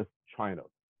with China.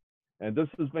 And this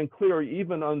has been clear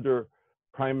even under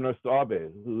Prime Minister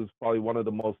Abe, who is probably one of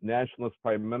the most nationalist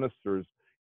prime ministers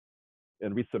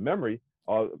in recent memory,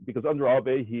 because under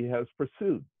Abe, he has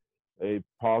pursued a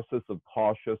process of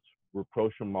cautious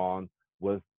rapprochement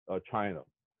with China.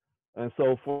 And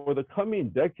so for the coming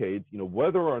decades,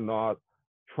 whether or not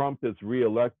Trump is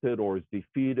reelected or is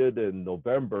defeated in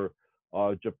November,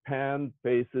 Japan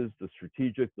faces the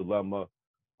strategic dilemma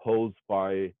posed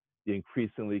by the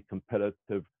increasingly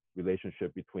competitive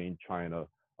relationship between China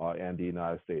and the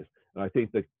United States. And I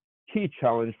think the key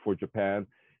challenge for Japan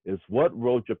is what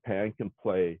role Japan can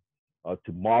play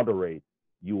to moderate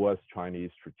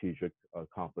U.S.-Chinese strategic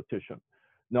competition.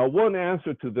 Now, one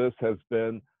answer to this has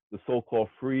been the so-called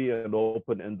free and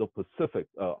open Indo-Pacific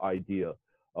idea.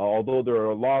 Although there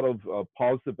are a lot of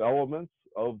positive elements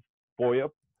of FOIA,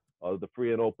 the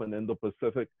free and open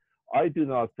Indo-Pacific, I do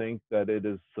not think that it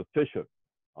is sufficient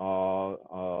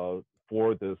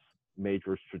for this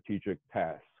major strategic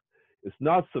task. It's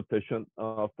not sufficient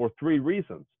for three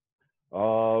reasons.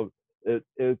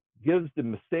 It gives the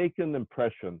mistaken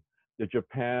impression that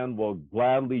Japan will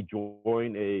gladly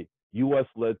join a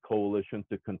US-led coalition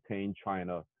to contain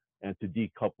China and to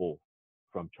decouple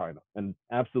from China. And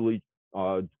absolutely,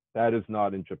 that is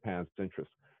not in Japan's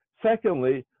interest.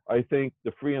 Secondly, I think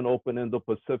the free and open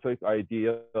Indo-Pacific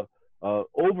idea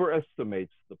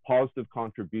overestimates the positive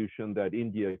contribution that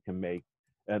India can make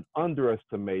and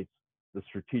underestimates the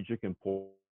strategic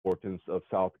importance of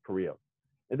South Korea.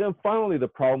 And then finally, the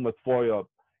problem with FOIA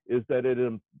is that it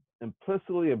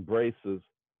implicitly embraces,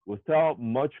 without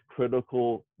much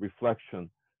critical reflection,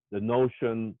 the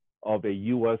notion of a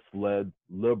US-led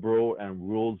liberal and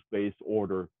rules-based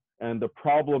order and the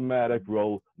problematic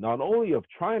role not only of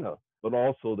China, but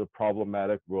also the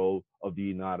problematic role of the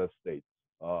United States,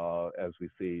 as we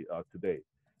see today.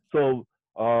 So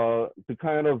to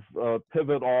kind of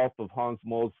pivot off of Hans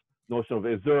Maull's notion of,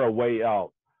 is there a way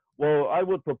out? Well, I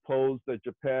would propose that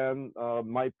Japan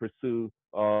might pursue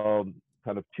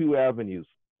kind of two avenues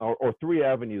or three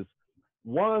avenues.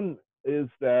 One is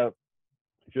that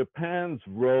Japan's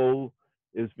role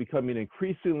is becoming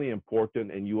increasingly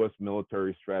important in U.S.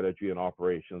 military strategy and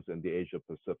operations in the Asia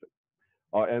Pacific.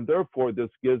 And therefore, this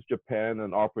gives Japan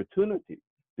an opportunity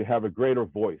to have a greater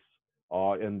voice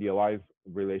in the alliance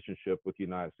relationship with the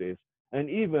United States, and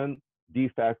even de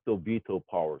facto veto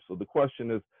power. So the question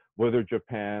is whether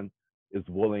Japan is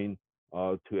willing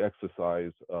to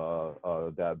exercise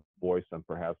that voice and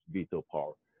perhaps veto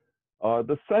power.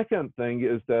 The second thing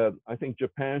is that I think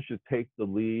Japan should take the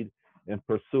lead in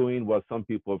pursuing what some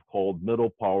people have called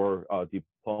middle power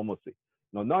diplomacy.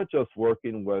 Now, not just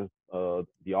working with the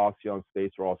ASEAN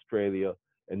states or Australia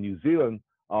and New Zealand,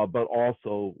 but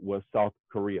also with South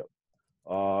Korea.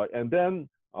 And then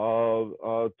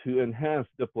to enhance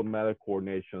diplomatic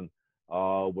coordination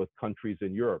with countries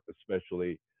in Europe,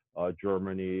 especially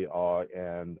Germany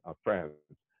and France.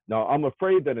 Now, I'm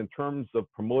afraid that in terms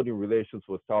of promoting relations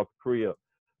with South Korea,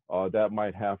 that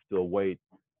might have to await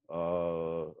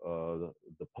the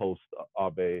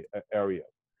post-Abe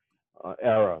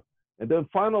era. And then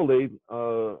finally,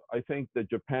 I think that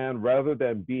Japan, rather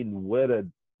than being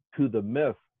wedded to the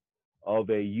myth of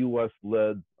a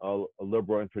US-led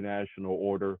liberal international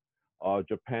order,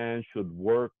 Japan should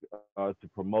work to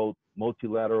promote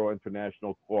multilateral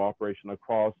international cooperation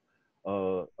across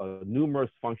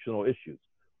numerous functional issues.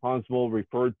 Hans Maull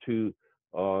referred to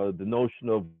the notion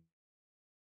of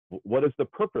what is the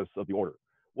purpose of the order?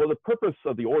 Well, the purpose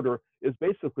of the order is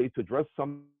basically to address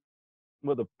some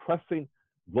of the pressing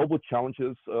global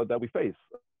challenges that we face,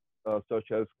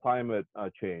 such as climate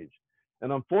change.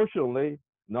 And unfortunately,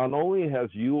 not only has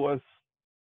U.S.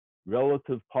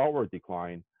 relative power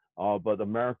declined, but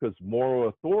America's moral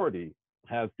authority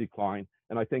has declined.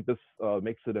 And I think this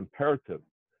makes it imperative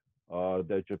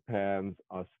that Japan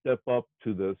step up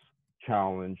to this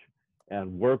challenge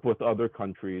and work with other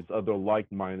countries, other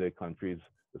like-minded countries,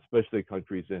 especially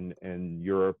countries in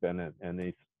Europe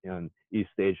and East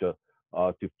Asia,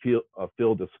 to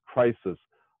fill this crisis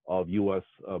of U.S.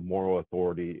 Moral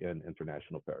authority in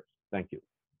international affairs. Thank you.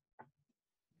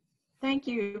 Thank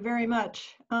you very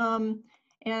much.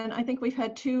 And I think we've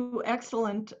had two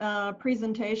excellent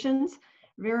presentations,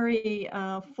 very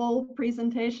full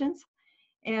presentations.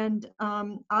 And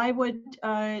I would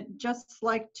just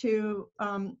like to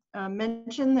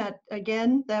mention that,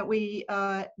 again, that we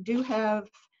do have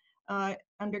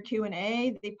under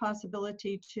Q&A the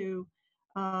possibility to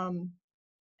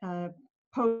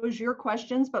pose your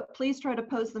questions, but please try to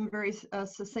pose them very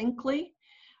succinctly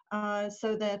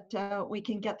so that we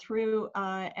can get through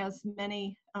as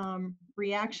many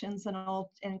reactions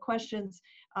and questions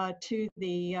to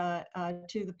the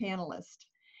panelists.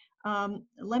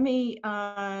 Let me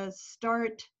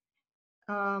start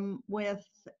with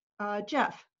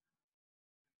Jeff.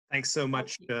 Thanks so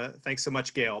much. Thanks so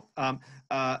much, Gale.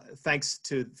 Thanks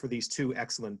for these two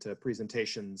excellent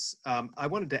presentations. I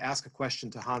wanted to ask a question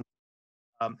to Hans.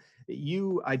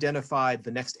 You identified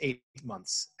the next 8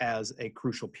 months as a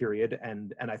crucial period,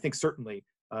 and I think certainly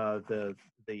the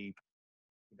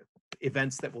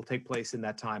events that will take place in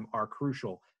that time are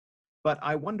crucial. But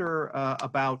I wonder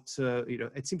about,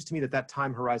 it seems to me that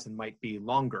time horizon might be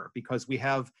longer because we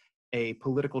have a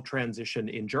political transition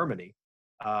in Germany.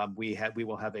 We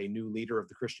will have a new leader of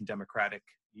the Christian Democratic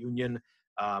Union.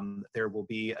 There will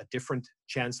be a different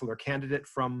chancellor candidate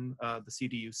from the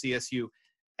CDU-CSU,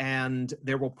 and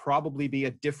there will probably be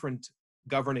a different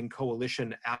governing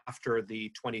coalition after the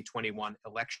 2021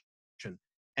 election.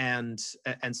 And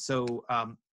so,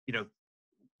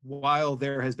 while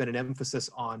there has been an emphasis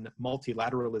on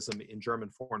multilateralism in German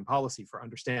foreign policy for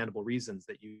understandable reasons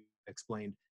that you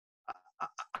explained,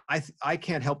 I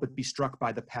can't help but be struck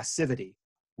by the passivity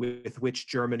with which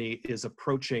Germany is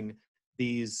approaching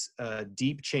these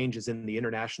deep changes in the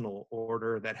international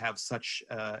order that have such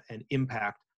an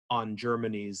impact on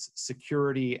Germany's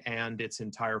security and its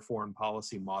entire foreign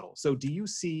policy model. So do you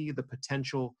see the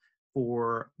potential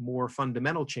for more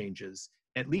fundamental changes,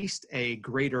 at least a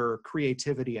greater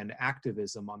creativity and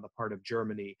activism on the part of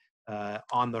Germany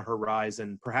on the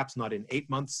horizon, perhaps not in 8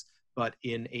 months, but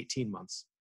in 18 months?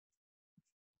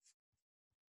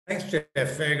 Thanks,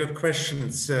 Jeff. Very good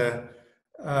questions.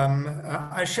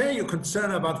 I share your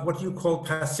concern about what you call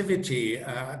passivity.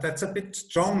 That's a bit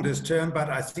strong, this term, but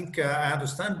I think I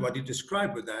understand what you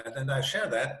describe with that, and I share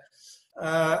that.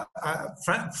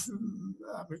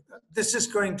 This is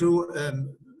going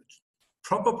to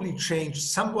probably change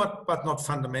somewhat, but not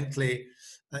fundamentally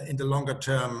in the longer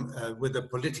term with the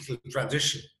political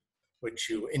transition, which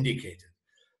you indicated.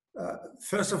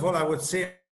 First of all, I would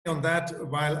say on that,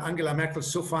 while Angela Merkel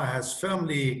so far has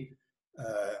firmly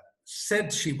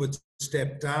said she would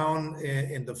step down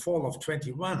in the fall of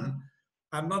 21,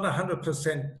 I'm not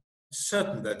 100%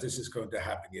 certain that this is going to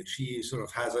happen yet. She sort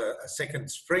of has a second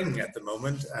spring at the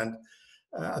moment and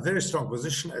a very strong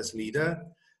position as leader.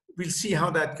 We'll see how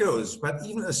that goes. But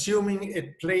even assuming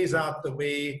it plays out the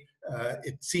way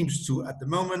it seems to at the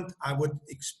moment, I would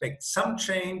expect some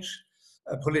change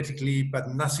politically, but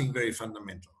nothing very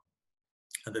fundamental.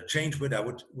 And the change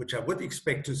which I would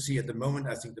expect to see at the moment,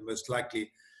 I think the most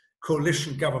likely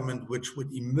coalition government which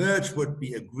would emerge would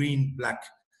be a green-black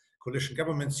coalition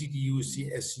government, CDU,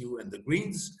 CSU, and the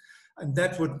Greens. And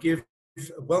that would give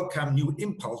welcome new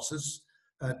impulses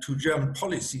to German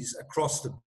policies across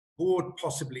the board,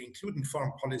 possibly including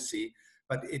foreign policy.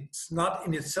 But it's not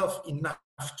in itself enough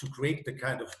to create the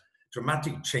kind of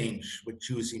dramatic change which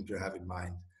you seem to have in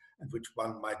mind and which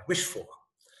one might wish for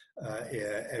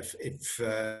if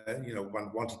you know, one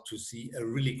wanted to see a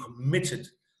really committed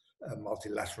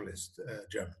multilateralist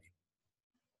Germany.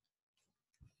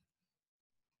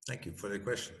 Thank you for the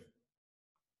question.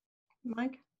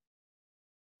 Mike?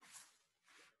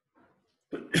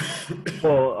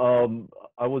 Well,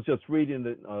 I was just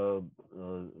reading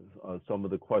some of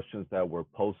the questions that were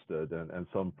posted, and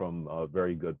some from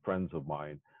very good friends of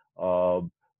mine.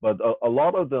 But a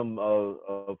lot of them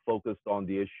focused on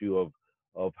the issue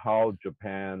of how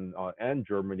Japan and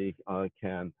Germany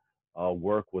can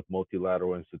work with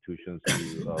multilateral institutions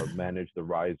to manage the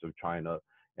rise of China,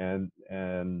 and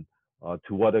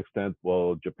to what extent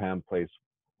will Japan place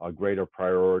a greater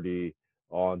priority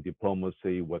on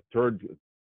diplomacy with third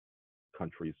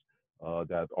countries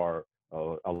that are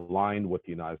aligned with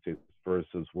the United States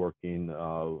versus working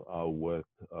with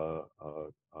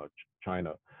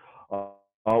China.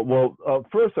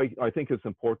 First, I think it's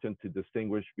important to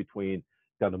distinguish between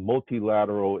kind of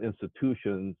multilateral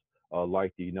institutions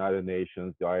like the United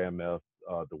Nations, the IMF,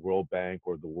 the World Bank,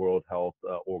 or the World Health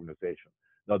Organization.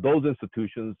 Now, those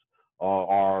institutions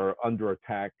are under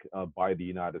attack by the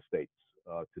United States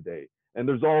today. And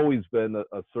there's always been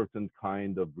a certain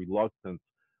kind of reluctance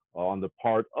on the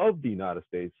part of the United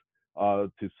States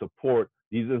to support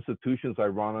these institutions,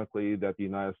 ironically, that the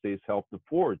United States helped to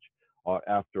forge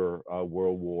after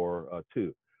World War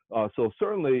II. So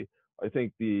certainly, I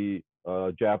think the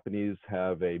Japanese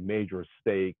have a major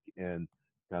stake in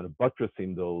kind of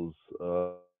buttressing those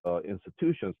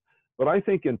institutions. But I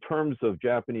think in terms of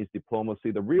Japanese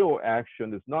diplomacy, the real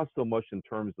action is not so much in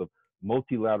terms of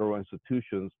multilateral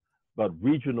institutions, but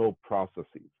regional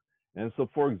processes. And so,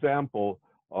 for example,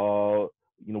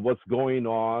 you know, what's going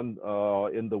on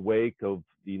in the wake of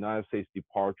the United States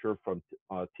departure from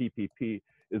TPP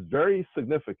is very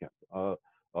significant.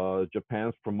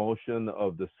 Japan's promotion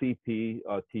of the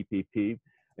TPP,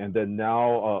 and then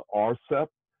now RCEP,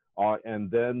 and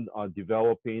then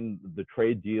developing the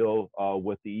trade deal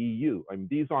with the EU. I mean,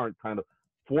 these aren't kind of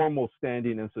formal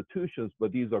standing institutions,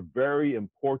 but these are very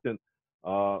important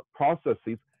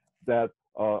processes that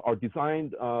are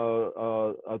designed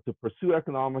to pursue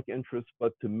economic interests,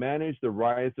 but to manage the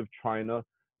rise of China,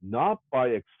 not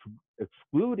by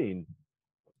excluding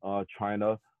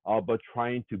China, but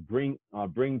trying to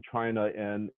bring China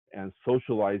in and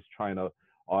socialize China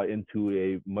into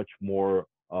a much more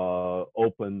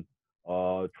open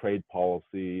trade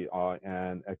policy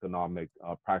and economic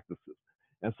practices.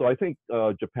 And so I think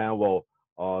Japan will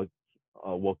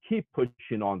keep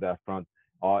pushing on that front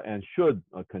and should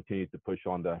continue to push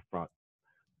on that front.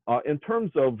 In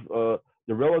terms of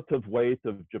the relative weight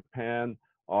of Japan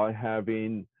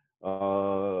having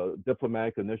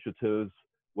diplomatic initiatives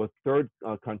with third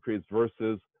countries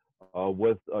versus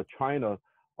with China,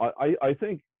 I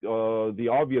think the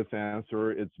obvious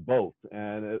answer is both,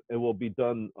 and it will be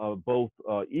done both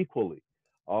equally.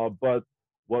 But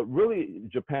what really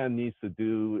Japan needs to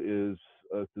do is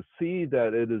to see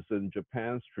that it is in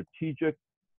Japan's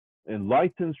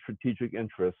enlightened strategic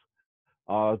interest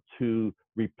to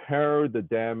repair the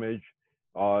damage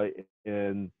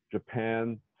in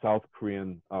Japan-South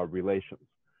Korean relations.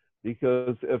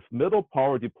 Because if middle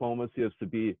power diplomacy is to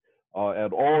be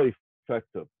at all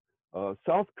effective,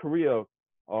 South Korea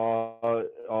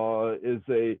is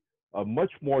a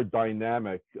much more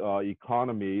dynamic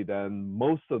economy than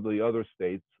most of the other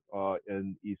states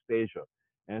in East Asia.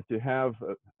 And to have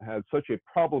had such a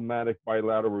problematic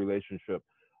bilateral relationship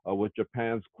with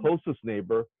Japan's closest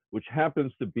neighbor, which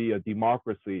happens to be a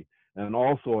democracy and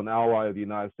also an ally of the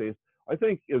United States, I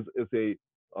think is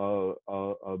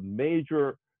a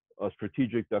major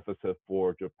strategic deficit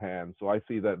for Japan. So I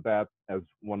see that as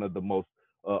one of the most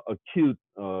acute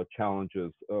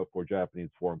challenges for Japanese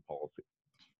foreign policy.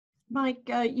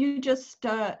 Mike, you just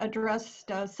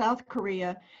addressed South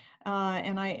Korea,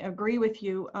 and I agree with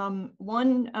you.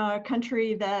 One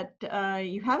country that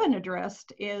you haven't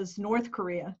addressed is North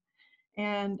Korea.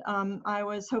 And I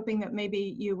was hoping that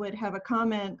maybe you would have a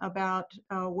comment about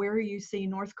where you see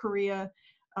North Korea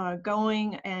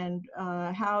going and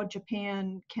how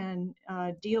Japan can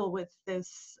deal with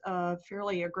this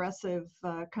fairly aggressive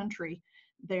country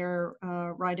there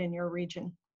right in your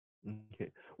region.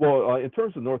 Okay. Well, in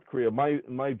terms of North Korea,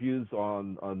 my views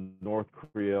on North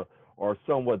Korea are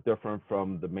somewhat different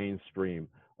from the mainstream.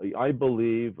 I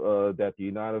believe that the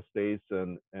United States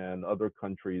and other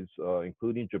countries,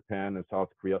 including Japan and South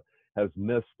Korea, has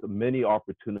missed many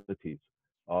opportunities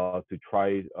to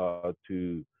try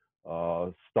to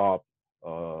stop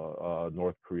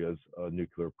North Korea's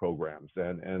nuclear programs.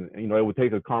 And you know, it would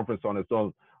take a conference on its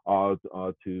own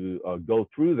to go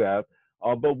through that.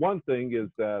 But one thing is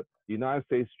that the United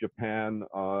States, Japan,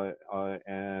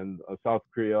 and South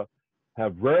Korea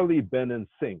have rarely been in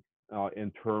sync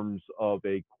in terms of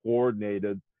a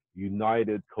coordinated,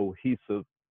 united, cohesive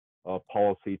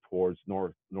policy towards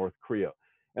North Korea.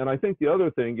 And I think the other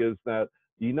thing is that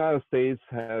the United States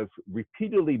has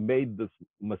repeatedly made this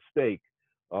mistake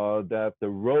that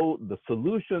the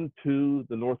solution to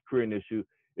the North Korean issue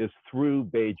is through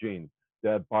Beijing.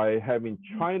 That by having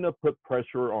China put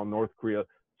pressure on North Korea,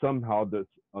 somehow this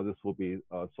will be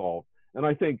solved. And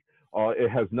I think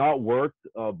it has not worked,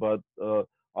 but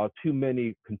too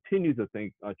many continue to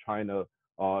think China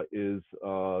is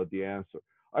the answer.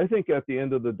 I think at the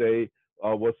end of the day,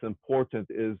 what's important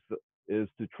is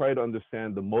to try to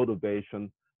understand the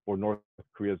motivation for North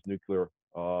Korea's nuclear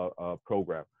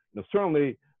program. Now,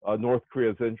 certainly, North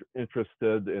Korea is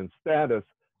interested in status,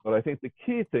 but I think the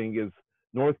key thing is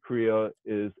North Korea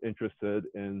is interested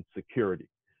in security.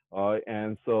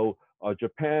 And so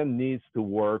Japan needs to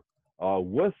work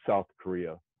with South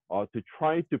Korea to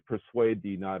try to persuade the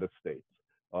United States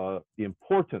the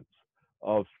importance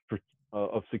of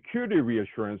security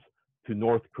reassurance to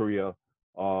North Korea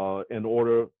in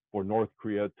order for North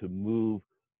Korea to move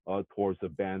towards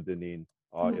abandoning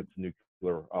its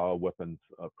nuclear weapons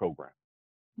program.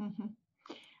 Mm-hmm.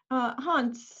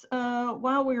 Hans,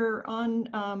 while we're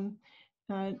on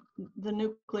the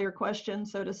nuclear question,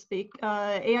 so to speak,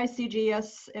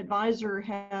 AICGS advisor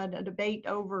had a debate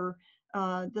over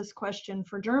this question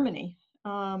for Germany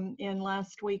in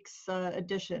last week's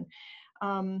edition.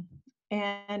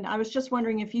 And I was just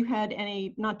wondering if you had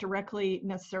any, not directly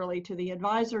necessarily to the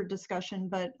advisor discussion,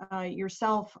 but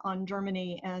yourself on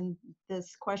Germany and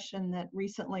this question that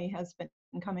recently has been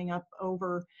coming up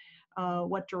over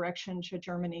what direction should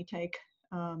Germany take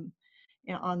on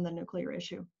the nuclear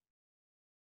issue.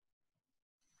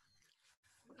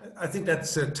 I think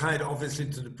that's tied obviously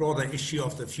to the broader issue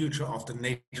of the future of the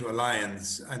NATO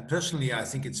alliance. And personally, I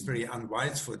think it's very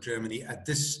unwise for Germany at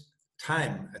this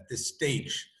time, at this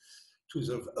stage, to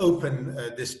sort of open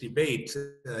this debate.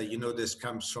 You know, this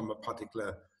comes from a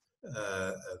particular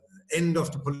end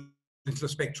of the political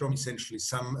spectrum, essentially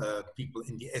some people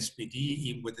in the SPD,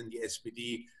 even within the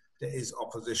SPD, there is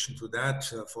opposition to that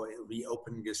for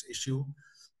reopening this issue.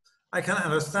 I can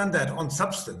understand that on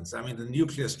substance. I mean, the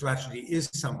nuclear strategy is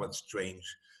somewhat strange,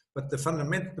 but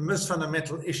the most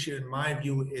fundamental issue in my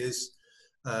view is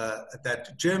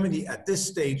that Germany at this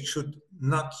stage should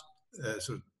not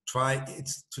sort of try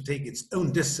to take its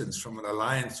own distance from an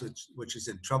alliance which is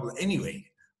in trouble anyway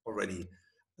already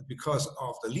because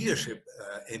of the leadership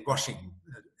in Washington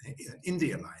in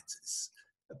the alliance is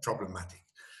problematic.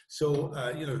 So,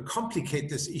 you know, to complicate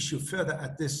this issue further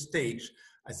at this stage,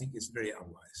 I think is very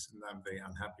unwise, and I'm very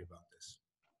unhappy about this.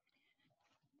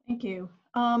 Thank you.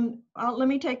 Let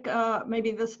me take maybe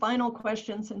this final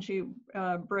question, since you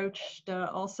broached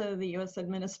also the U.S.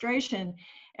 administration,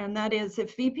 and that is,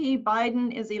 if VP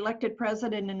Biden is elected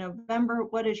president in November,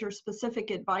 what is your specific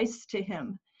advice to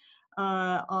him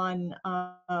on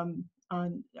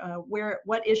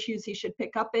what issues he should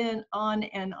pick up on,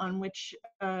 and on which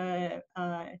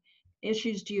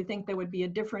issues do you think there would be a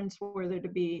difference whether to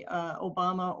be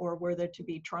Obama or whether to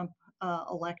be Trump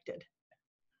elected?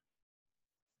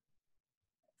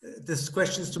 This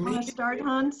question is to me. Want to start,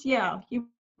 Hans? Yeah, you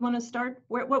want to start?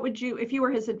 What would you, if you were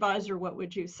his advisor, what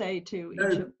would you say to each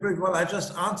of them? Well, I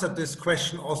just answered this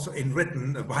question also in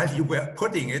written while you were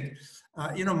putting it.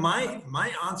 You know,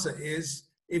 my answer is,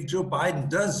 if Joe Biden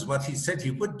does what he said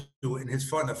he would do in his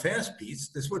foreign affairs piece,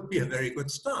 this would be a very good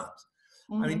start.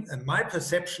 I mean, and my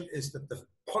perception is that the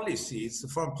policies, the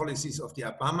foreign policies of the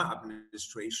Obama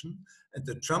administration and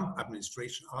the Trump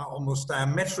administration are almost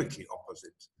diametrically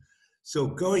opposite. So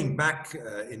going back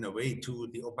in a way to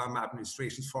the Obama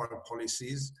administration's foreign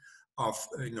policies of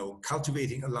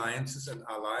cultivating alliances and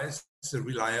allies, the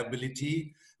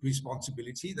reliability,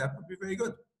 responsibility, that would be very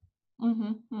good.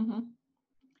 Mm-hmm, mm-hmm.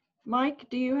 Mike,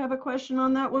 do you have a question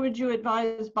on that? What would you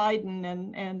advise Biden,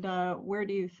 and where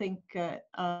do you think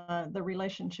the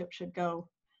relationship should go?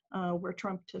 Where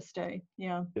Trump to stay?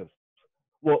 Yeah. Yes.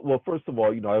 Well, first of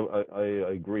all, I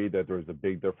agree that there's a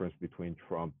big difference between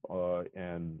Trump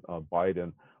and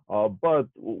Biden. But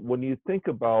when you think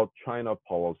about China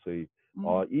policy,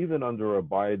 even under a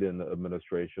Biden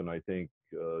administration, I think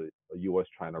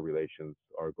U.S.-China relations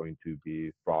are going to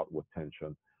be fraught with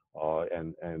tension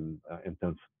and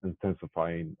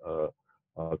intensifying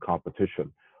competition.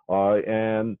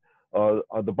 And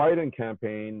the Biden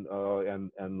campaign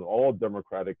and all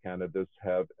Democratic candidates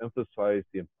have emphasized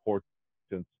the importance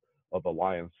of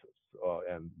alliances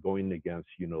and going against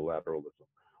unilateralism.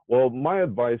 Well, my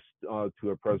advice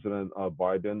to President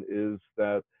Biden is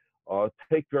that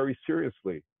take very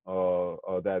seriously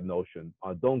that notion.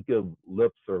 Don't give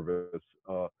lip service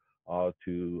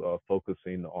to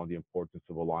focusing on the importance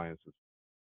of alliances.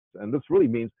 And this really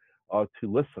means to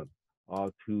listen,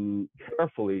 to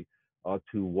carefully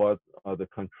to what the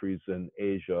countries in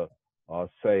Asia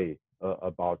say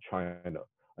about China.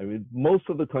 I mean, most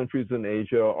of the countries in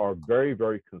Asia are very,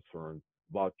 very concerned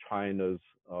about China's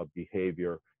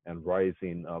behavior and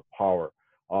rising power.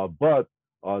 But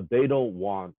they don't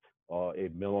want a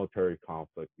military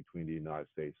conflict between the United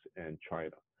States and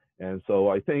China. And so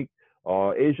I think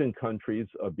Asian countries,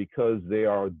 because they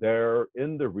are there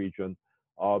in the region,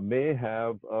 may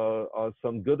have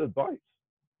some good advice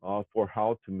for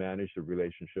how to manage the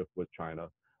relationship with China.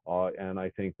 And I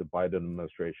think the Biden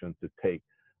administration to take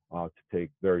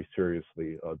very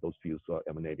seriously those views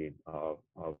emanating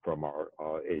from our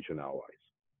Asian allies.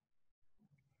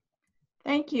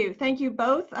 Thank you. Thank you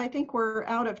both. I think we're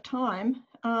out of time.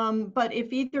 But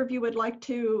if either of you would like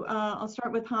to, I'll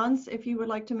start with Hans, if you would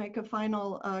like to make a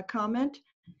final comment.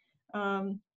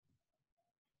 I'm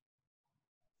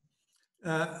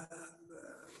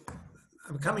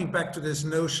coming back to this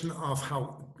notion of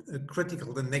how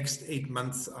critical the next 8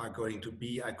 months are going to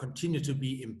be. I continue to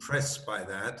be impressed by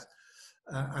that.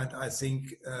 And I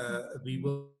think we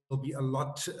will be a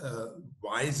lot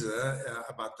wiser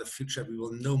about the future. We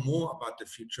will know more about the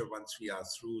future once we are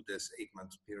through this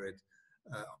 8-month period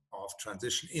of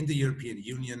transition in the European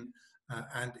Union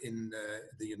and in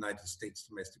the United States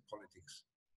domestic politics.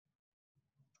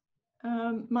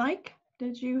 Mike,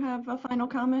 did you have a final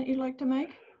comment you'd like to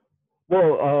make?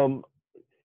 Well,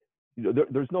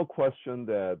 there's no question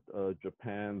that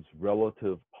Japan's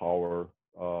relative power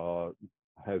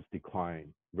has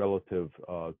declined relative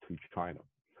to China.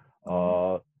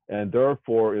 And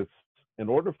therefore, it's in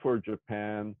order for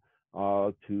Japan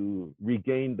to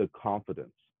regain the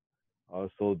confidence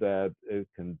so that it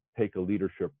can take a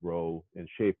leadership role in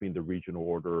shaping the regional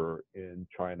order in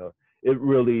China, it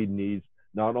really needs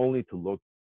not only to look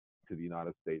to the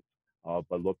United States,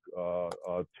 but look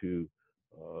to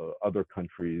other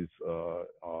countries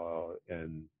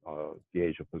in the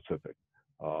Asia Pacific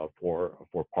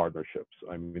for partnerships.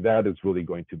 I mean, that is really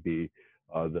going to be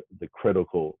the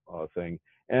critical thing.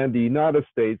 And the United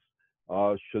States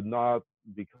should not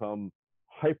become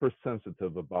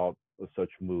hypersensitive about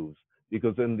such moves,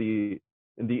 because in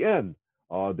the end,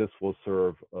 this will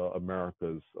serve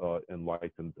America's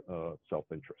enlightened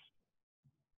self-interest.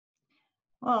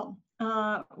 Well,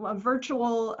 a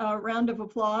virtual round of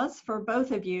applause for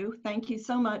both of you. Thank you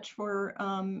so much for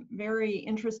very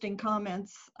interesting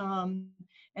comments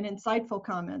and insightful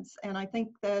comments. And I think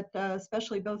that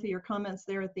especially both of your comments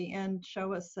there at the end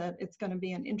show us that it's going to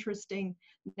be an interesting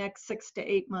next 6 to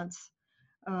 8 months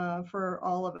for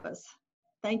all of us.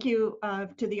 Thank you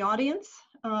to the audience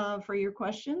for your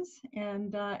questions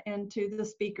and to the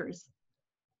speakers.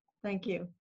 Thank you.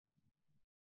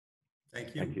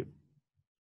 Thank you. Thank you.